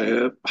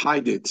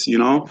hide it,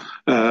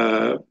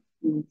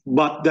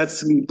 but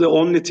that's the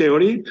only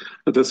theory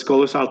that the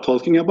scholars are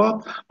talking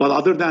about. But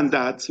other than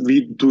that,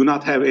 we do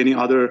not have any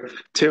other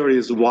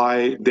theories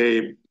why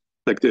they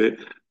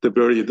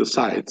bury the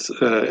sites.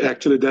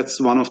 Actually, that's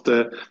one of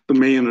the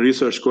main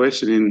research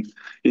question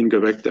in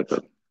Göbekli Tepe.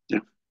 Yeah.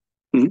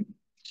 Mm-hmm.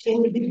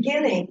 In the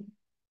beginning,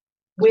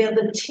 where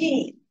the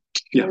teeth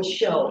were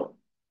shown,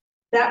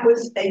 that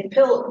was a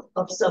pillar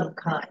of some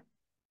kind.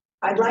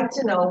 I'd like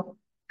to know,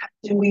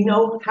 do we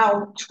know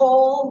how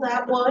tall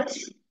that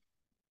was?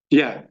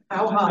 Yeah.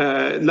 How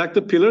high?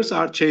 The pillars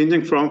are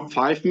changing from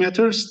 5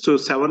 meters to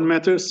 7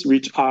 meters,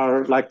 which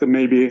are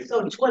maybe...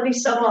 So 20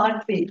 some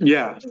odd feet.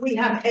 Yeah. Do we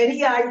have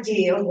any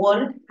idea,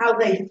 one, how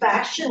they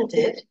fashioned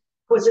it?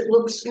 Because it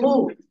looks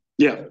smooth.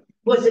 Yeah.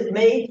 Was it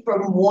made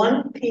from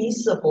one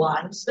piece of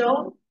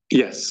limestone?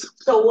 Yes.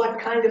 So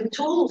what kind of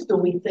tools do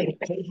we think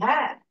they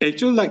had?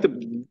 Actually,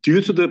 due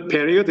to the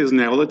period is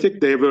Neolithic,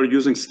 they were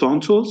using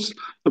stone tools.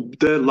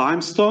 The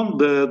limestone,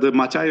 the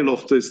material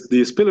of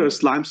these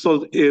pillars,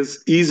 limestone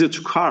is easy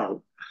to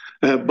carve.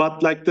 But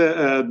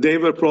they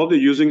were probably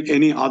using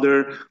any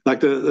other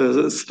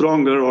the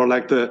stronger or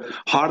the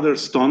harder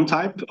stone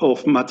type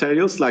of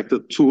materials,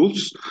 the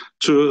tools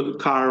to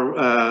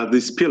carve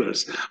these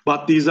pillars.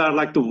 But these are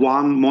the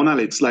one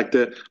monoliths,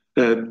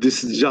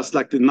 this is just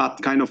the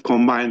not kind of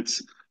combined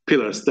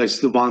pillars. That's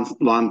the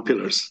one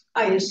pillars.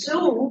 I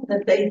assume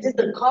that they did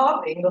the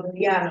carving of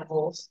the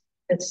animals,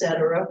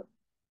 etc.,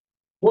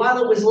 while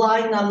it was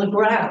lying on the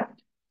ground.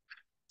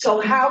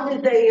 So how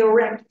did they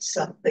erect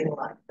something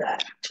like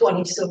that,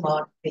 20 some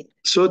odd feet?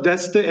 So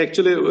that's the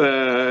actually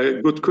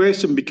good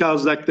question,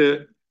 because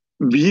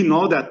we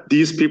know that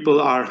these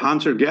people are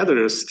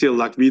hunter-gatherers still.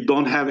 We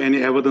don't have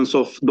any evidence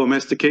of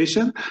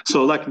domestication.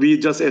 So we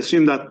just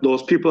assume that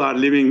those people are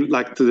living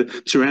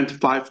the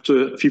 25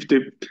 to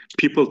 50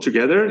 people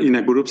together in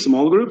a group,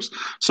 small groups.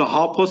 So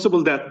how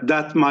possible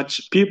that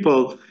much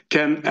people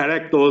can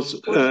erect those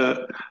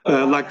the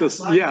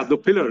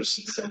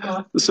pillars?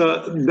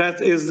 So that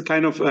is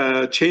kind of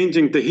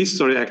changing the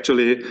history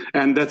actually,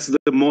 and that's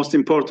the most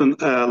important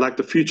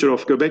the future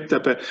of Göbekli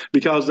Tepe,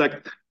 because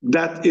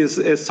that is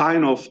a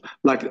sign of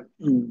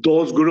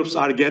those groups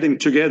are getting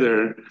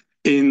together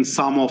in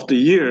some of the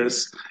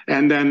years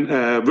and then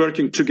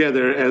working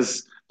together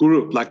as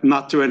group,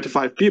 not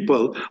 25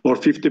 people or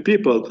 50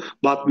 people,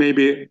 but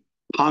maybe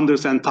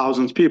hundreds and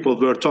thousands of people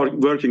were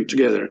working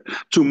together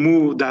to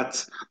move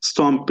that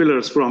stone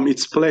pillars from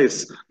its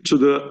place to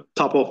the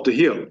top of the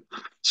hill.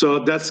 So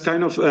that's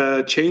kind of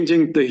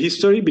changing the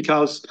history,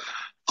 because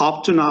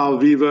up to now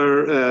we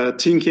were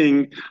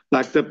thinking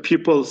the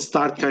people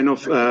start kind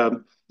of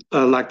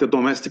the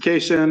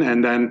domestication,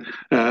 and then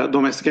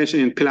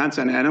domestication in plants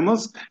and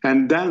animals,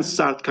 and then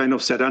start kind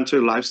of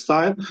sedentary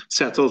lifestyle,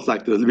 settled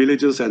the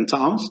villages and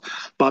towns.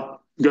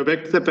 But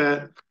Göbekli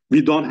Tepe,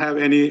 we don't have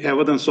any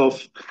evidence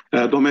of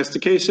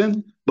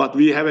domestication, but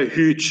we have a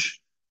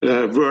huge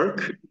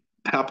work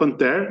happened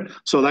there.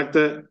 So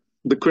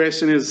the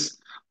question is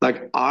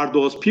are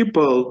those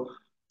people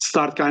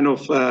start kind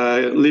of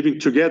living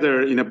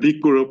together in a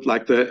big group,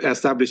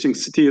 establishing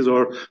cities,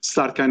 or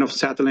start kind of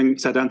settling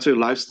sedentary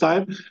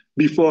lifestyle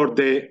before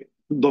they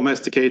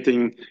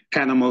domesticating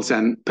animals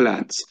and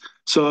plants.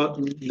 So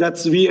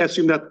we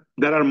assume that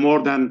there are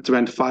more than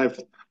 25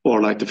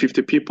 or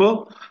 50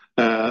 people.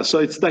 So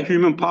it's the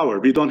human power.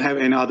 We don't have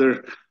any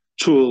other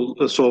tool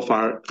so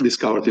far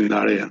discovered in the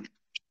area.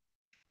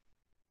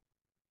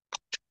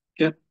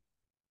 Yeah.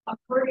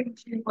 According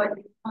to what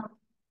you've come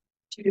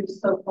to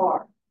so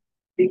far,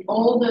 the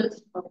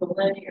oldest of the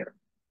linear,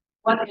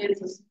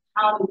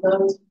 how do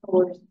those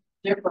pillars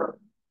differ,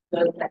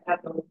 those that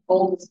have the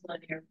oldest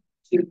linear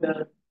to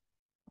the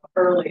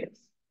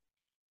earliest?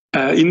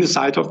 In the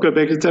site of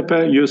Göbekli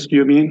Tepe,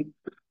 you mean?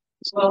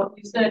 Well,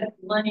 you said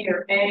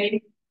linear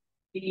A,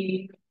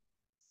 B,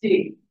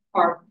 C.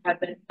 carved have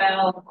been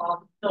found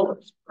on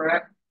pillars,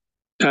 correct?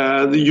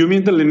 You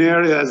mean the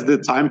linear as the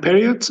time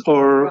period,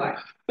 or Right.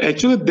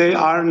 actually they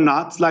are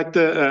not like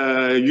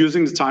the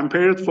using the time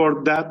period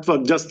for that,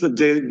 but just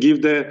they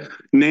give the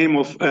name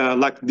of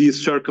like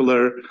these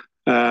circular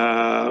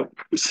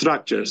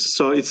structures.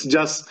 So it's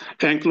just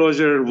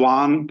enclosure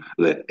 1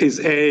 is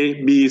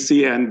A, B,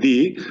 C, and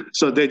D.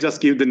 So they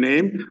just give the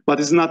name, but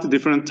it's not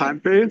different time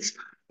periods.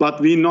 But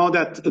we know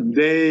that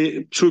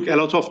they took a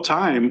lot of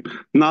time,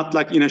 not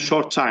like in a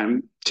short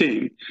time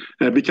thing,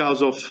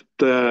 because of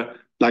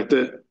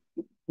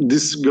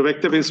this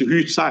Göbekli Tepe is a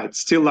huge site.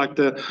 Still, like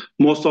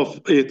most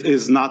of it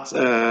is not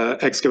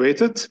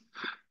excavated.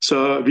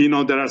 So we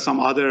know there are some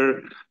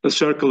other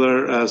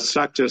circular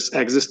structures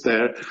exist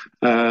there.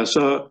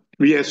 So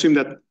we assume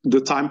that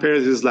the time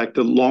period is like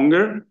the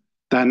longer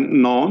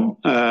than known,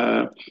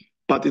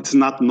 but it's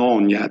not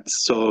known yet.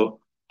 So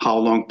how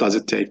long does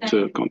it take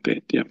to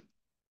complete? Yeah.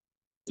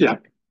 Yeah.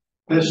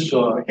 This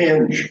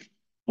hinge,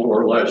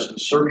 more or less, the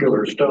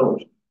circular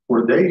stones,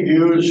 were they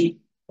used,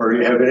 or do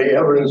you have any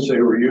evidence they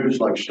were used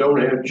like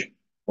Stonehenge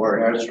or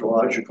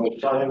astrological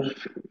signs?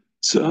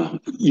 So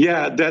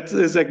yeah, that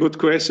is a good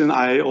question.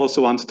 I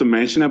also wanted to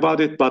mention about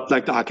it, but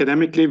like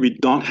academically, we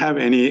don't have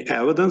any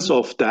evidence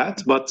of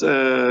that. But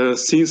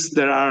since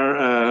there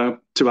are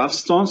 12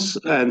 stones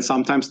and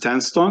sometimes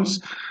 10 stones,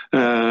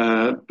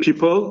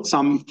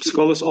 some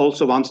scholars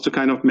also want to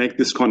kind of make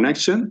this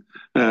connection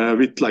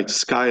with like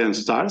sky and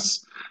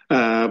stars.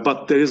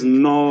 But there is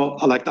no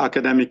like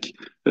academic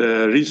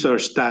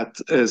research that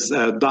is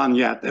done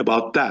yet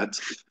about that.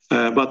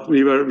 But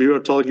we were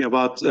talking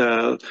about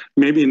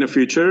maybe in the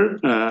future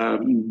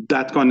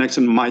that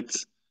connection might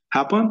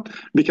happen,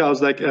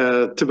 because like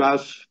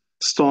 12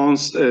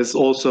 stones is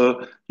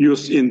also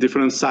used in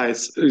different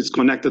sites. It's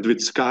connected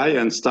with sky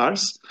and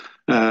stars.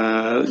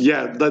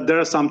 There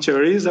are some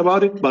theories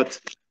about it, but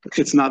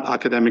it's not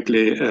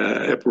academically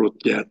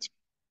approved yet.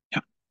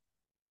 Yeah.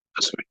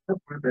 Sorry. I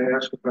wanted to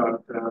ask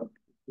about,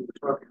 we were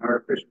talking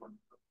artificial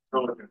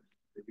intelligence,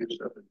 the use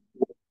of it.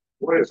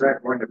 What is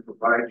that going to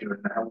provide you,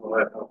 and how will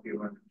that help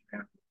you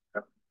understand?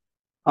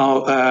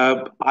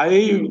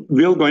 I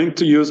will going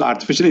to use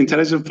artificial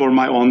intelligence for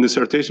my own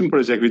dissertation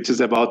project, which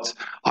is about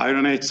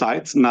Iron Age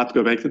sites, not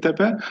Göbekli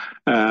Tepe.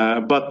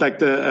 But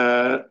like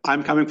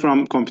I'm coming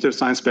from computer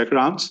science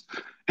background,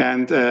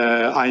 and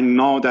I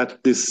know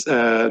that this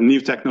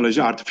new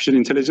technology, artificial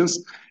intelligence,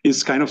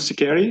 is kind of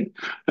scary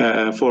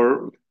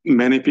for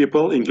many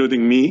people,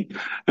 including me.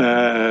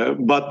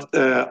 But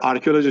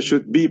archaeology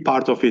should be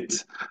part of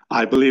it.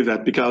 I believe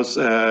that, because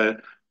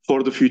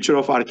for the future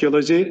of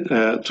archaeology,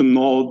 to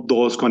know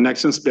those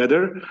connections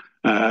better,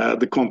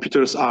 the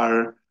computers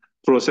are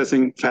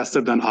processing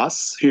faster than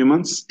us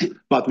humans,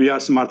 but we are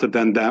smarter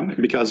than them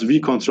because we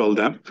control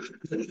them.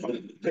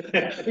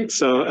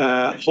 So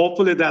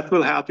hopefully that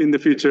will help in the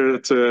future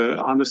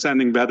to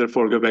understanding better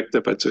for Göbekli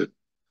Tepe too.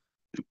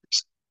 I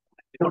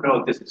don't know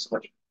if this is so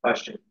much a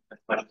question as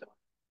much as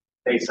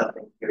say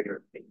something, hear your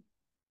opinion.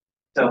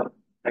 So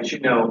I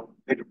should know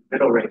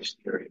middle range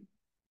theory.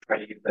 Try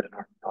to use that in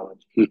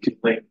archaeology. To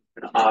link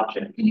an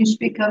object. Can you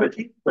speak up?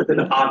 With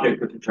an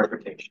object with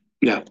interpretation.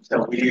 Yeah.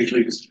 So we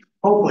usually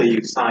hopefully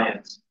use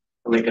science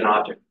to link an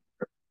object.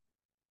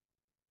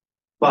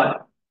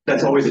 But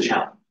that's always a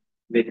challenge,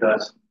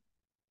 because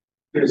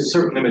there's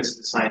certain limits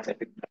to the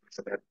scientific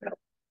methods.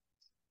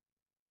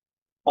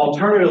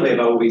 Alternatively, I've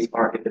always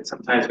argued that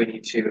sometimes we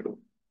need to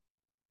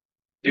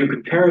do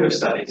comparative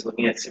studies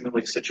looking at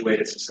similarly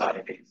situated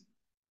societies.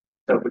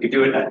 So if we could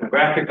do it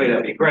ethnographically,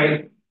 that'd be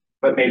great,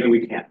 but maybe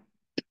we can't.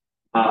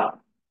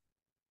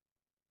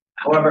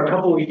 However, a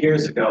couple of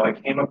years ago, I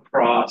came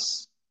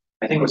across,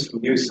 I think it was from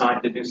the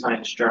New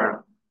Science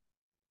Journal,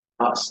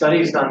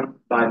 studies done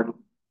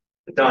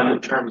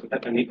in terms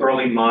of in the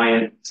early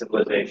Mayan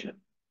civilization,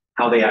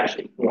 how they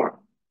actually formed.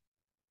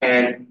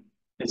 And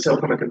so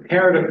from a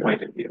comparative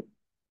point of view,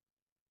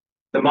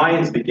 the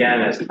Mayans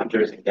began as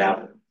hunters and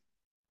gatherers.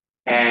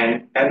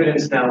 And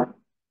evidence now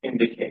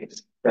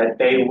indicates that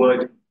they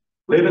would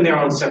live in their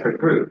own separate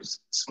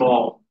groups,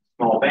 small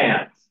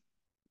bands,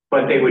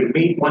 but they would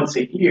meet once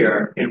a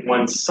year in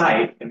one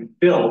site and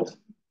build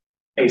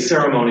a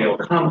ceremonial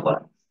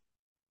complex.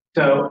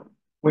 So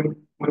when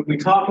we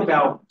talk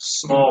about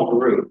small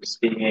groups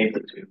being able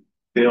to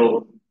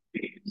build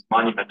these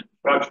monumental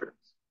structures,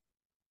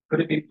 could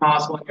it be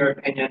possible, in your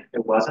opinion,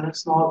 it wasn't a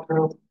small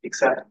group,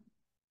 except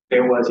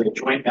there was a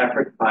joint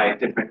effort by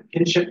different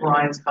kinship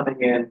lines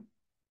coming in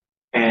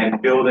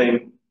and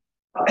building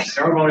a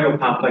ceremonial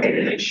complex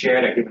that they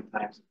shared at given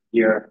times of the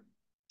year,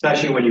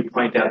 especially when you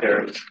point out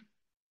there are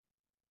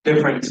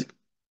different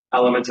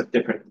elements of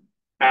different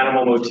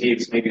animal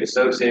motifs maybe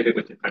associated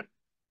with different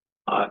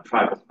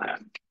tribal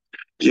clans.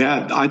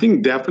 Yeah, I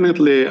think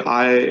definitely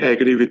I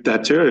agree with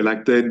that theory.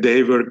 Like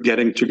they were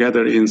getting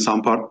together in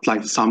some part,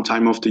 like some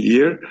time of the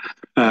year.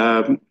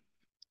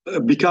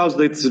 because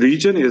this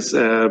region is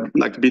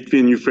like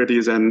between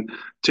Euphrates and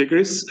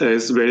Tigris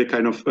is very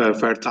kind of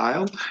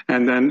fertile,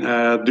 and then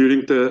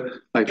during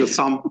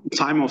some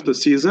time of the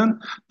season,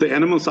 the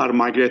animals are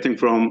migrating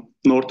from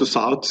north to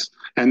south,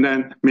 and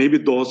then maybe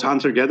those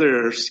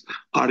hunter-gatherers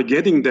are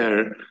getting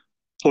there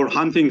for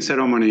hunting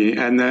ceremony,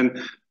 and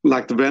then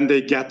like when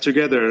they get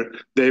together,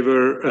 they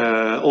were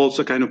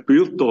also kind of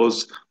built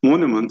those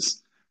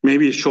monuments,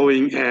 maybe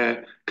showing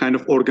a kind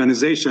of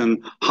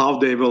organization, how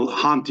they will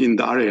hunt in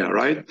the area,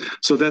 right?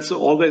 So that's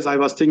always I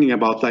was thinking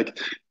about, like,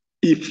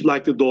 if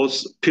like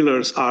those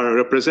pillars are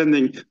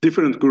representing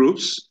different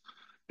groups,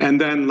 and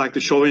then like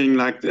showing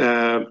like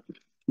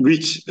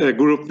which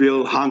group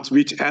will hunt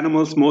which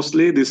animals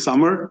mostly this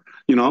summer,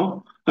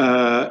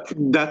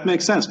 that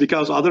makes sense,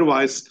 because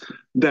otherwise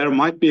there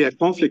might be a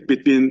conflict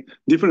between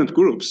different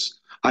groups.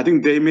 I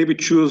think they maybe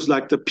choose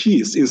like the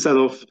peace instead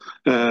of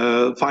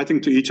fighting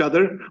to each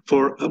other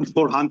for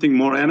hunting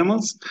more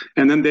animals,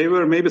 and then they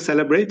were maybe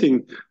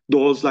celebrating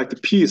those like the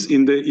peace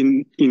in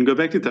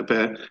Göbekli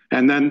Tepe,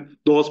 and then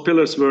those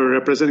pillars were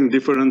representing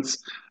different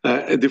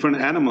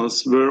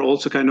animals were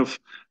also kind of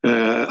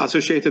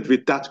associated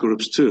with that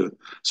groups too.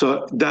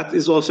 So that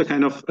is also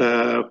kind of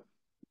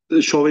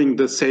showing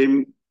the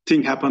same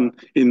thing happen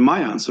in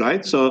Mayans,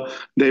 right? So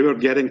they were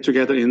getting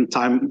together in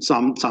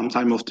some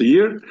time of the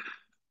year.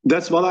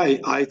 That's what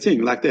I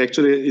think, like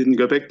actually in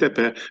Göbekli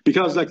Tepe,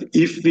 because like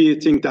if we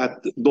think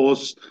that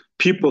those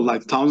people,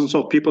 like thousands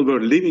of people were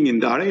living in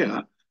the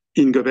area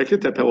in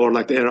Göbekli Tepe or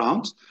like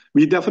around,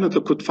 we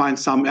definitely could find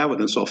some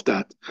evidence of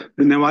that.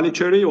 The Nevali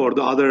Çeri or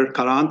the other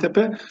Karahan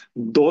Tepe,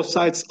 those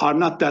sites are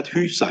not that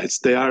huge sites.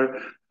 They are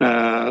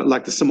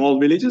like the small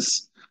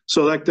villages.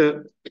 So like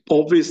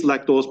obviously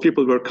like those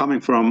people were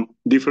coming from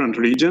different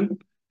region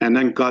and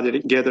then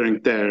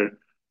gathering there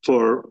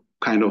for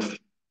kind of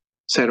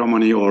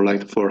ceremony or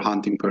like for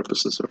hunting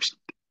purposes or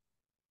something.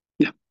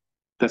 Yeah,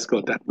 let's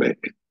go that way.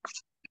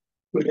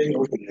 Were they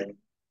open then?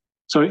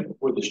 Sorry?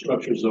 Were the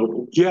structures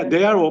open? Yeah,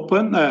 they are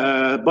open,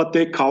 but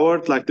they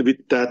covered like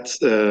with that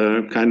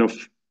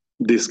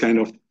this kind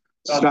of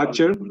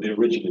structure. Were they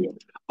originally open?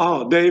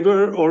 Oh, they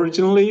were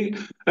originally,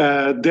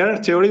 there are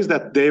theories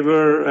that they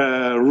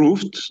were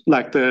roofed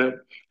like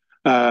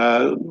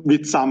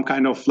with some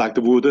kind of like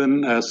the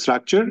wooden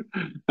structure,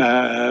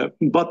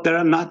 but there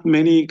are not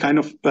many kind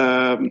of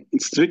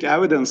strict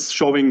evidence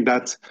showing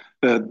that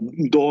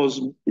those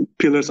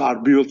pillars are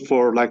built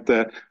for like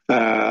the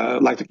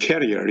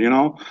carrier,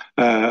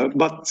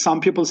 but some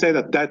people say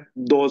that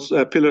those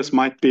pillars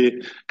might be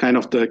kind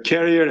of the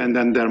carrier, and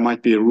then there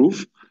might be a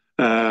roof,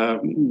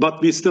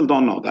 but we still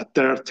don't know that.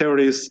 There are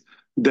theories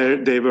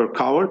they were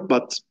covered,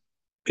 but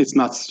it's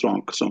not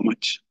strong so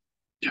much.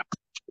 Yeah.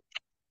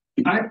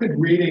 I've been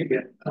reading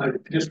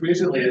just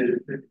recently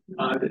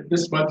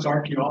this month's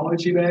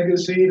Archaeology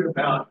magazine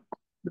about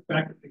the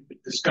fact that they've been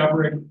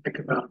discovering like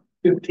about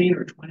 15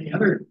 or 20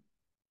 other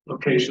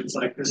locations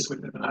like this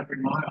within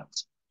 100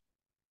 miles.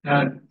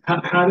 And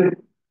how did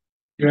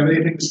you have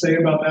anything to say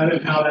about that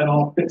and how that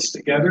all fits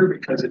together?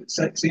 Because it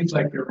seems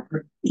like there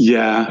are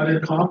other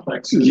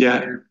complexes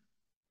that are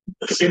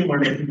similar,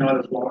 maybe not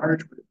as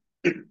large.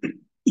 But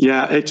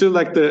yeah, actually,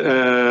 like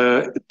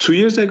 2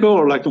 years ago,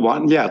 or like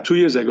 2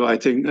 years ago, I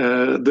think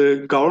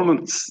the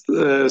government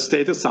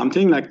stated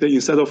something like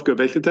instead of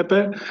Göbekli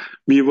Tepe,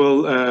 we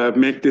will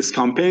make these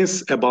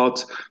campaigns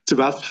about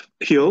 12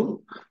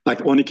 hill, like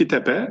 12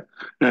 Tepe,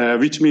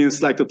 which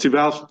means like the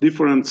 12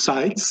 different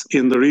sites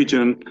in the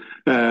region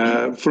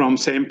from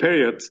same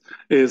period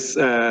is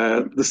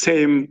the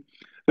same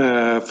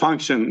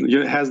function.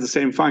 It has the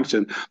same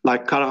function,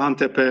 like Karahan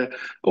Tepe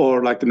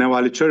or like the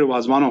Nevali Çeri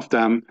was one of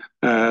them,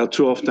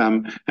 two of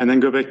them, and then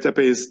Göbekli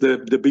Tepe is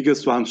the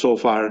biggest one so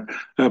far.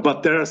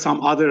 But there are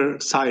some other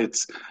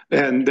sites,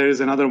 and there is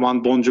another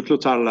one, Boncuklu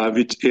Tarla,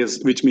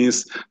 which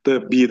means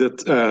the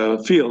beaded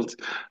field.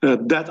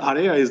 That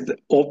area is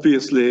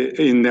obviously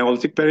in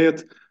Neolithic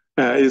period.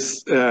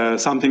 Is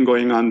something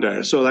going on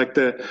there. So like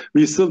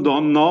we still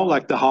don't know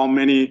like how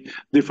many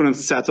different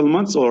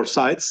settlements or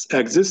sites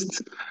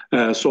exist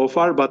so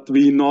far, but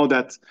we know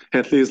that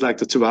at least like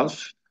the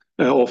 12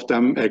 of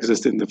them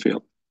exist in the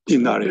field,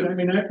 in the area. I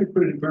mean, I could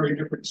put a very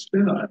different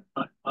spin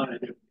on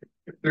it.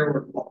 If there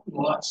were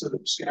lots of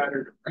them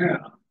scattered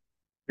around,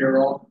 they're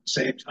all in the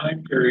same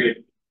time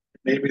period.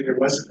 Maybe there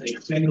wasn't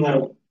a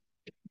single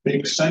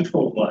big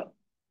central one.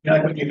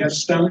 Like when you have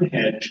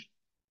Stonehenge,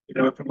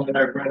 from what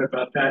I've read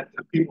about that,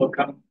 people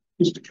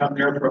used to come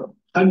there from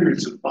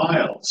hundreds of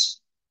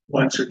miles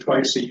once or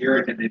twice a year,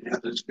 and then they'd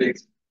have those big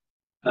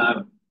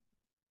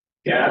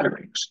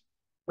gatherings.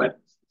 But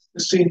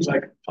it seems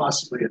like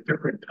possibly a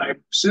different type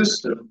of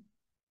system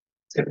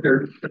if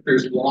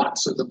there's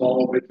lots of them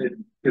all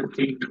within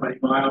 15, 20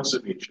 miles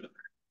of each other.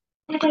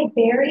 Are they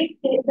buried?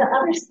 The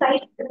other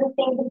sites in the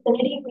same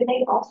vicinity, were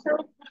they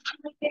also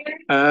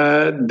intentionally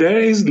buried? There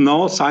is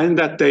no sign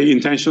that they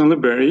intentionally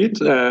buried,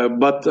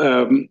 but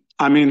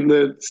I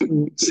mean,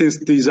 since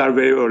these are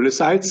very early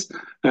sites,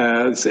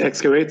 it's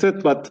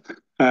excavated, but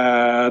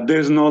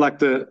there's no like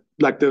the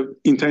like the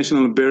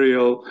intentional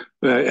burial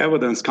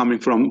evidence coming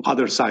from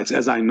other sites,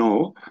 as I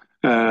know,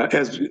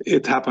 as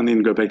it happened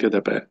in Göbekli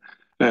Tepe.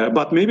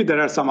 But maybe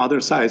there are some other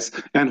sites,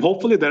 and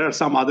hopefully there are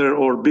some other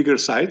or bigger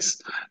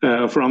sites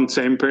from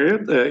same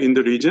period in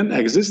the region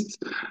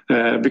exist,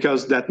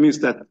 because that means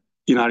that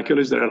in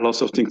archaeology there are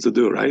lots of things to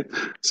do, right?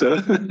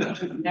 So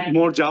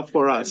more job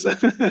for us.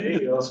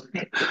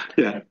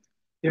 Yeah.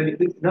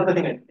 Another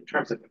thing in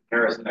terms of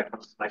comparison that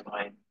comes to my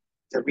mind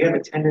is that we have a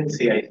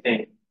tendency, I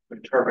think, to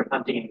interpret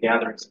hunting and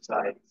gathering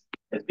societies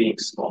as being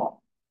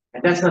small.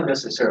 And that's not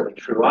necessarily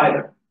true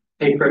either.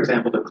 Take, for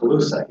example, the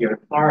Calusa here in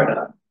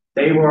Florida.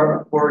 They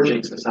were a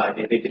foraging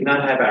society. They did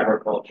not have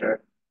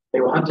agriculture.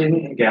 They were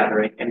hunting and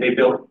gathering, and they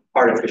built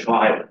artificial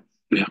islands.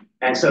 Yeah.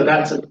 And so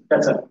that's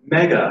a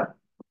mega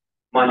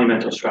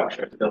monumental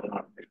structure to build an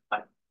artificial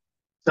island.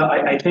 So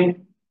I think,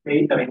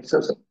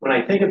 so when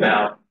I think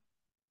about,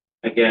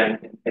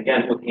 again,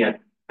 looking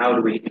at how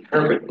do we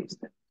interpret these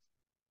things,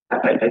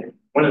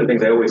 one of the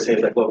things I always say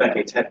is that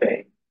Göbekli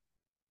Tepe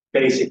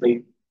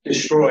basically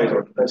destroys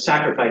or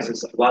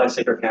sacrifices a lot of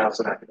sacred cows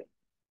in academia.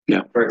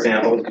 Yeah. For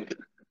example,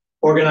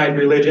 organized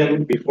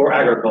religion before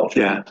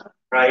agriculture. Yeah.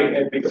 Right?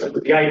 And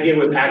the idea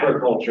with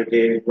agriculture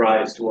gave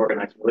rise to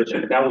organized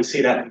religion. Now we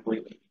see that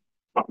completely.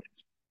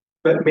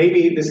 But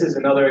maybe this is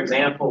another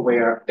example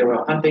where there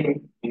were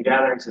hunting and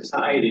gathering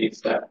societies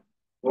that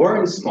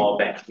were in small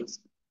bands,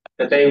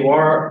 that they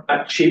were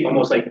chief,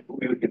 almost like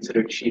we would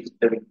consider chief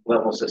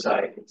level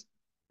societies.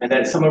 And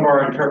that some of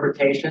our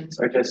interpretations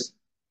are just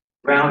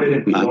grounded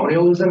in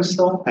colonialism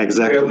still.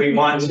 Exactly. Where we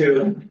want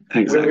to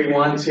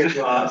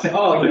say,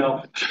 oh, you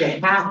know, they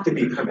have to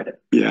be primitive.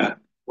 Yeah.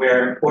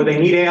 Or they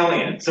need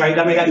aliens, right?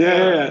 I mean,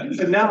 yeah.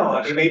 So no,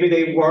 I mean, maybe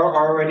they were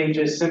already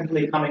just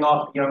simply coming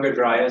off Younger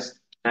Dryas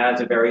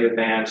as a very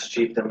advanced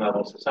chieftain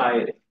level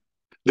society.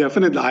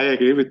 Definitely, I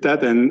agree with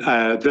that, and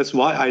that's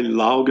why I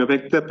love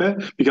Göbekli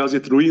Tepe, because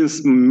it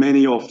ruins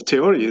many of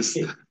theories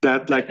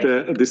that like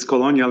this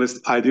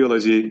colonialist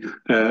ideology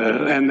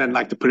and then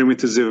like the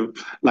primitivism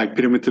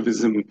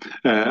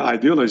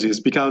ideologies.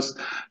 Because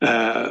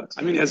I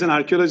mean, as an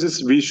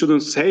archaeologist, we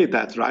shouldn't say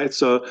that, right?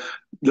 So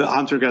the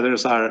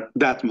hunter-gatherers are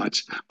that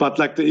much, but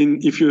like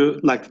if you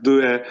like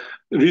do a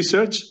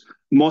research,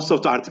 most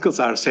of the articles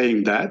are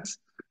saying that.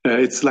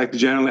 It's like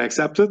generally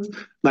accepted.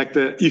 Like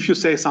if you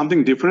say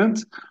something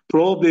different,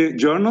 probably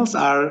journals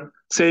are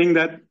saying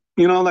that,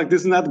 you know, like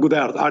this is not good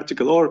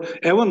article, or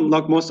even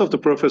like most of the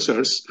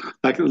professors,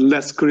 like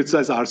let's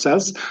criticize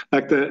ourselves,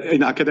 like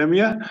in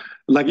academia,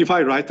 like if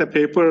I write a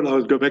paper,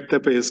 or Göbekli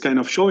Tepe is kind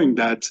of showing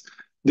that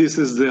this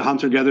is the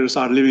hunter-gatherers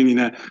are living in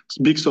a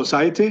big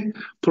society,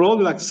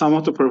 probably like some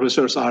of the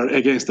professors are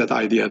against that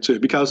idea too,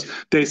 because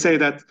they say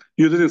that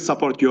you didn't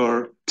support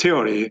your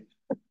theory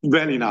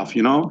well enough,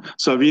 you know,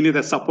 so we need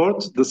a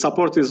support. The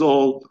support is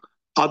all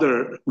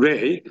other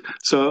way.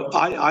 So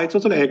I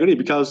totally agree,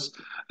 because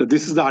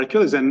this is the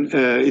archaeology, and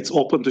it's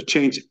open to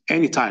change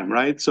anytime,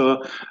 right?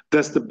 So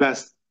that's the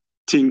best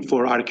thing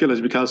for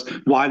archaeology, because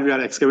while we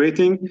are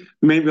excavating,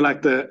 maybe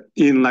like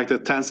in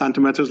the 10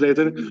 centimeters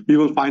later, we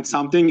will find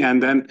something,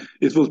 and then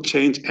it will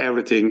change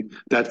everything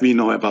that we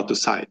know about the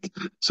site.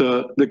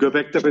 So the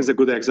Göbekli Tepe is a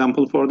good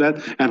example for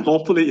that, and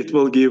hopefully it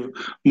will give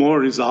more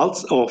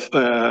results of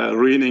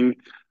ruining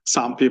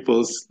some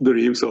people's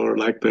dreams, or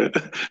like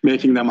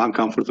making them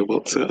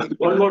uncomfortable. So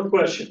one more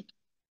question.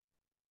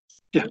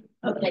 Yeah.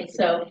 Okay,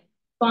 so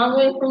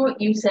following from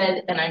what you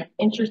said, and I'm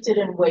interested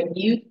in what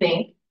you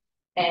think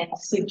and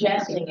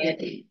suggesting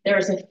it,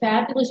 there's a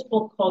fabulous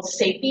book called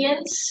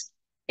Sapiens.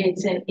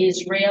 It's an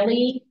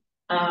Israeli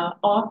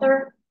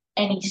author,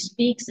 and he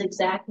speaks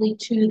exactly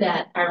to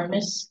that, our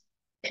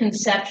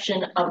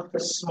misconception of the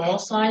small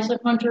size of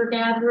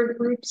hunter-gatherer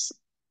groups.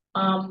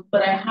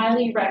 But I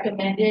highly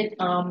recommend it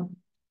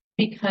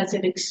because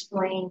it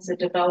explains the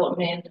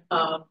development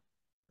of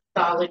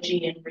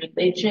mythology and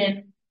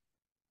religion,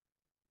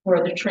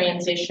 or the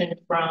transition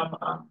from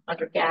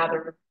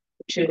hunter-gatherer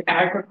to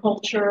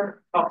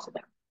agriculture, talks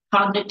about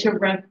cognitive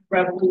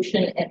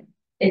revolution, and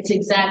it's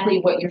exactly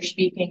what you're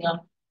speaking of.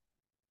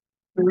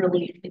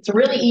 It's a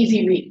really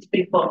easy read. It's a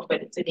big book,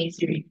 but it's an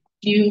easy read.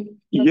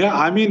 Yeah,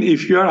 I mean,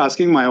 if you are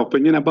asking my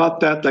opinion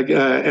about that, like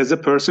as a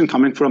person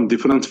coming from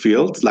different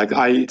fields, like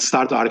I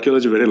started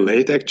archaeology very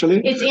late,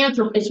 actually. It's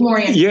more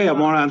anthropological. Yeah,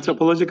 more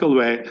anthropological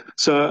way.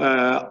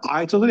 So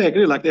I totally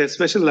agree. Like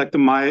especially like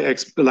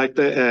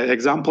the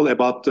example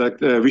about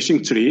the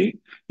wishing tree.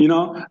 You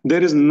know,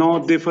 there is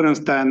no difference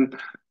than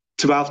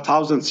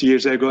 12,000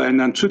 years ago and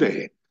then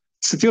today.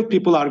 Still,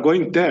 people are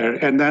going there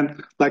and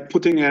then like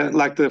putting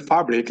like the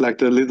fabric, like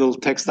the little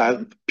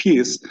textile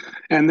piece,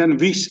 and then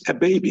wish a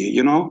baby,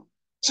 you know.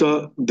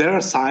 So there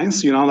are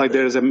signs, you know, like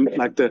there's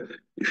like the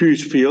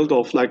huge field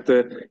of like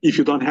if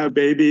you don't have a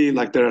baby,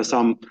 like there are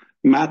some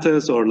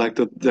methods, or like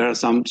there are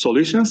some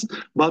solutions.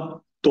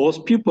 But those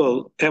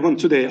people, even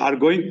today, are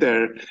going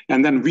there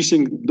and then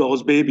wishing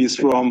those babies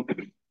from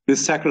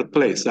this sacred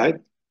place, right?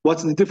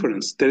 What's the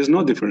difference? There is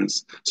no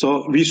difference.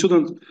 So we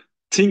shouldn't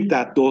think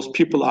that those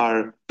people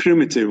are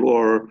primitive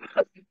or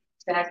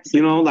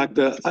You know, like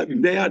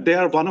they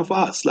are one of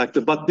us, like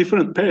but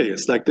different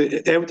periods. Like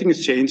everything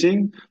is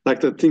changing. Like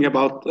the thing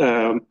about,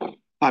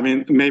 I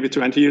mean, maybe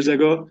 20 years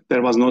ago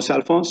there was no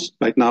cell phones.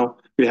 Right now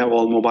we have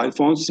all mobile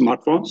phones,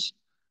 smartphones.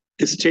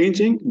 It's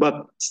changing,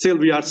 but still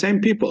we are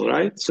same people,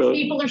 right? So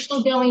people are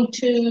still going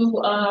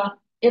to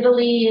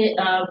Italy,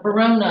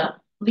 Verona,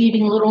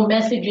 leaving little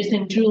messages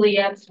in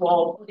Juliet's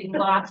wall, putting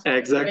lots of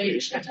exactly.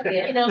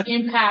 you know,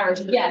 in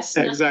Paris. Yes,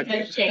 exactly.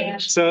 has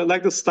changed. So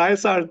like the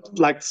styles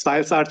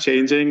are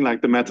changing,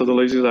 like the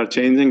methodologies are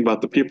changing, but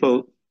the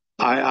people,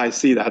 I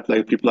see that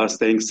like people are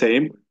staying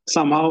same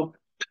somehow.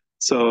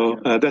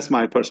 So that's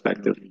my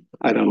perspective.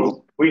 I don't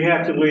know. We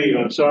have to leave.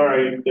 I'm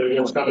sorry. They're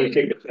going to come and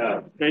kick us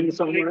out. Thank you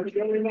so much. Thank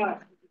you very much.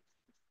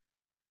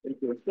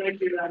 Thank you.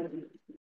 Thank you.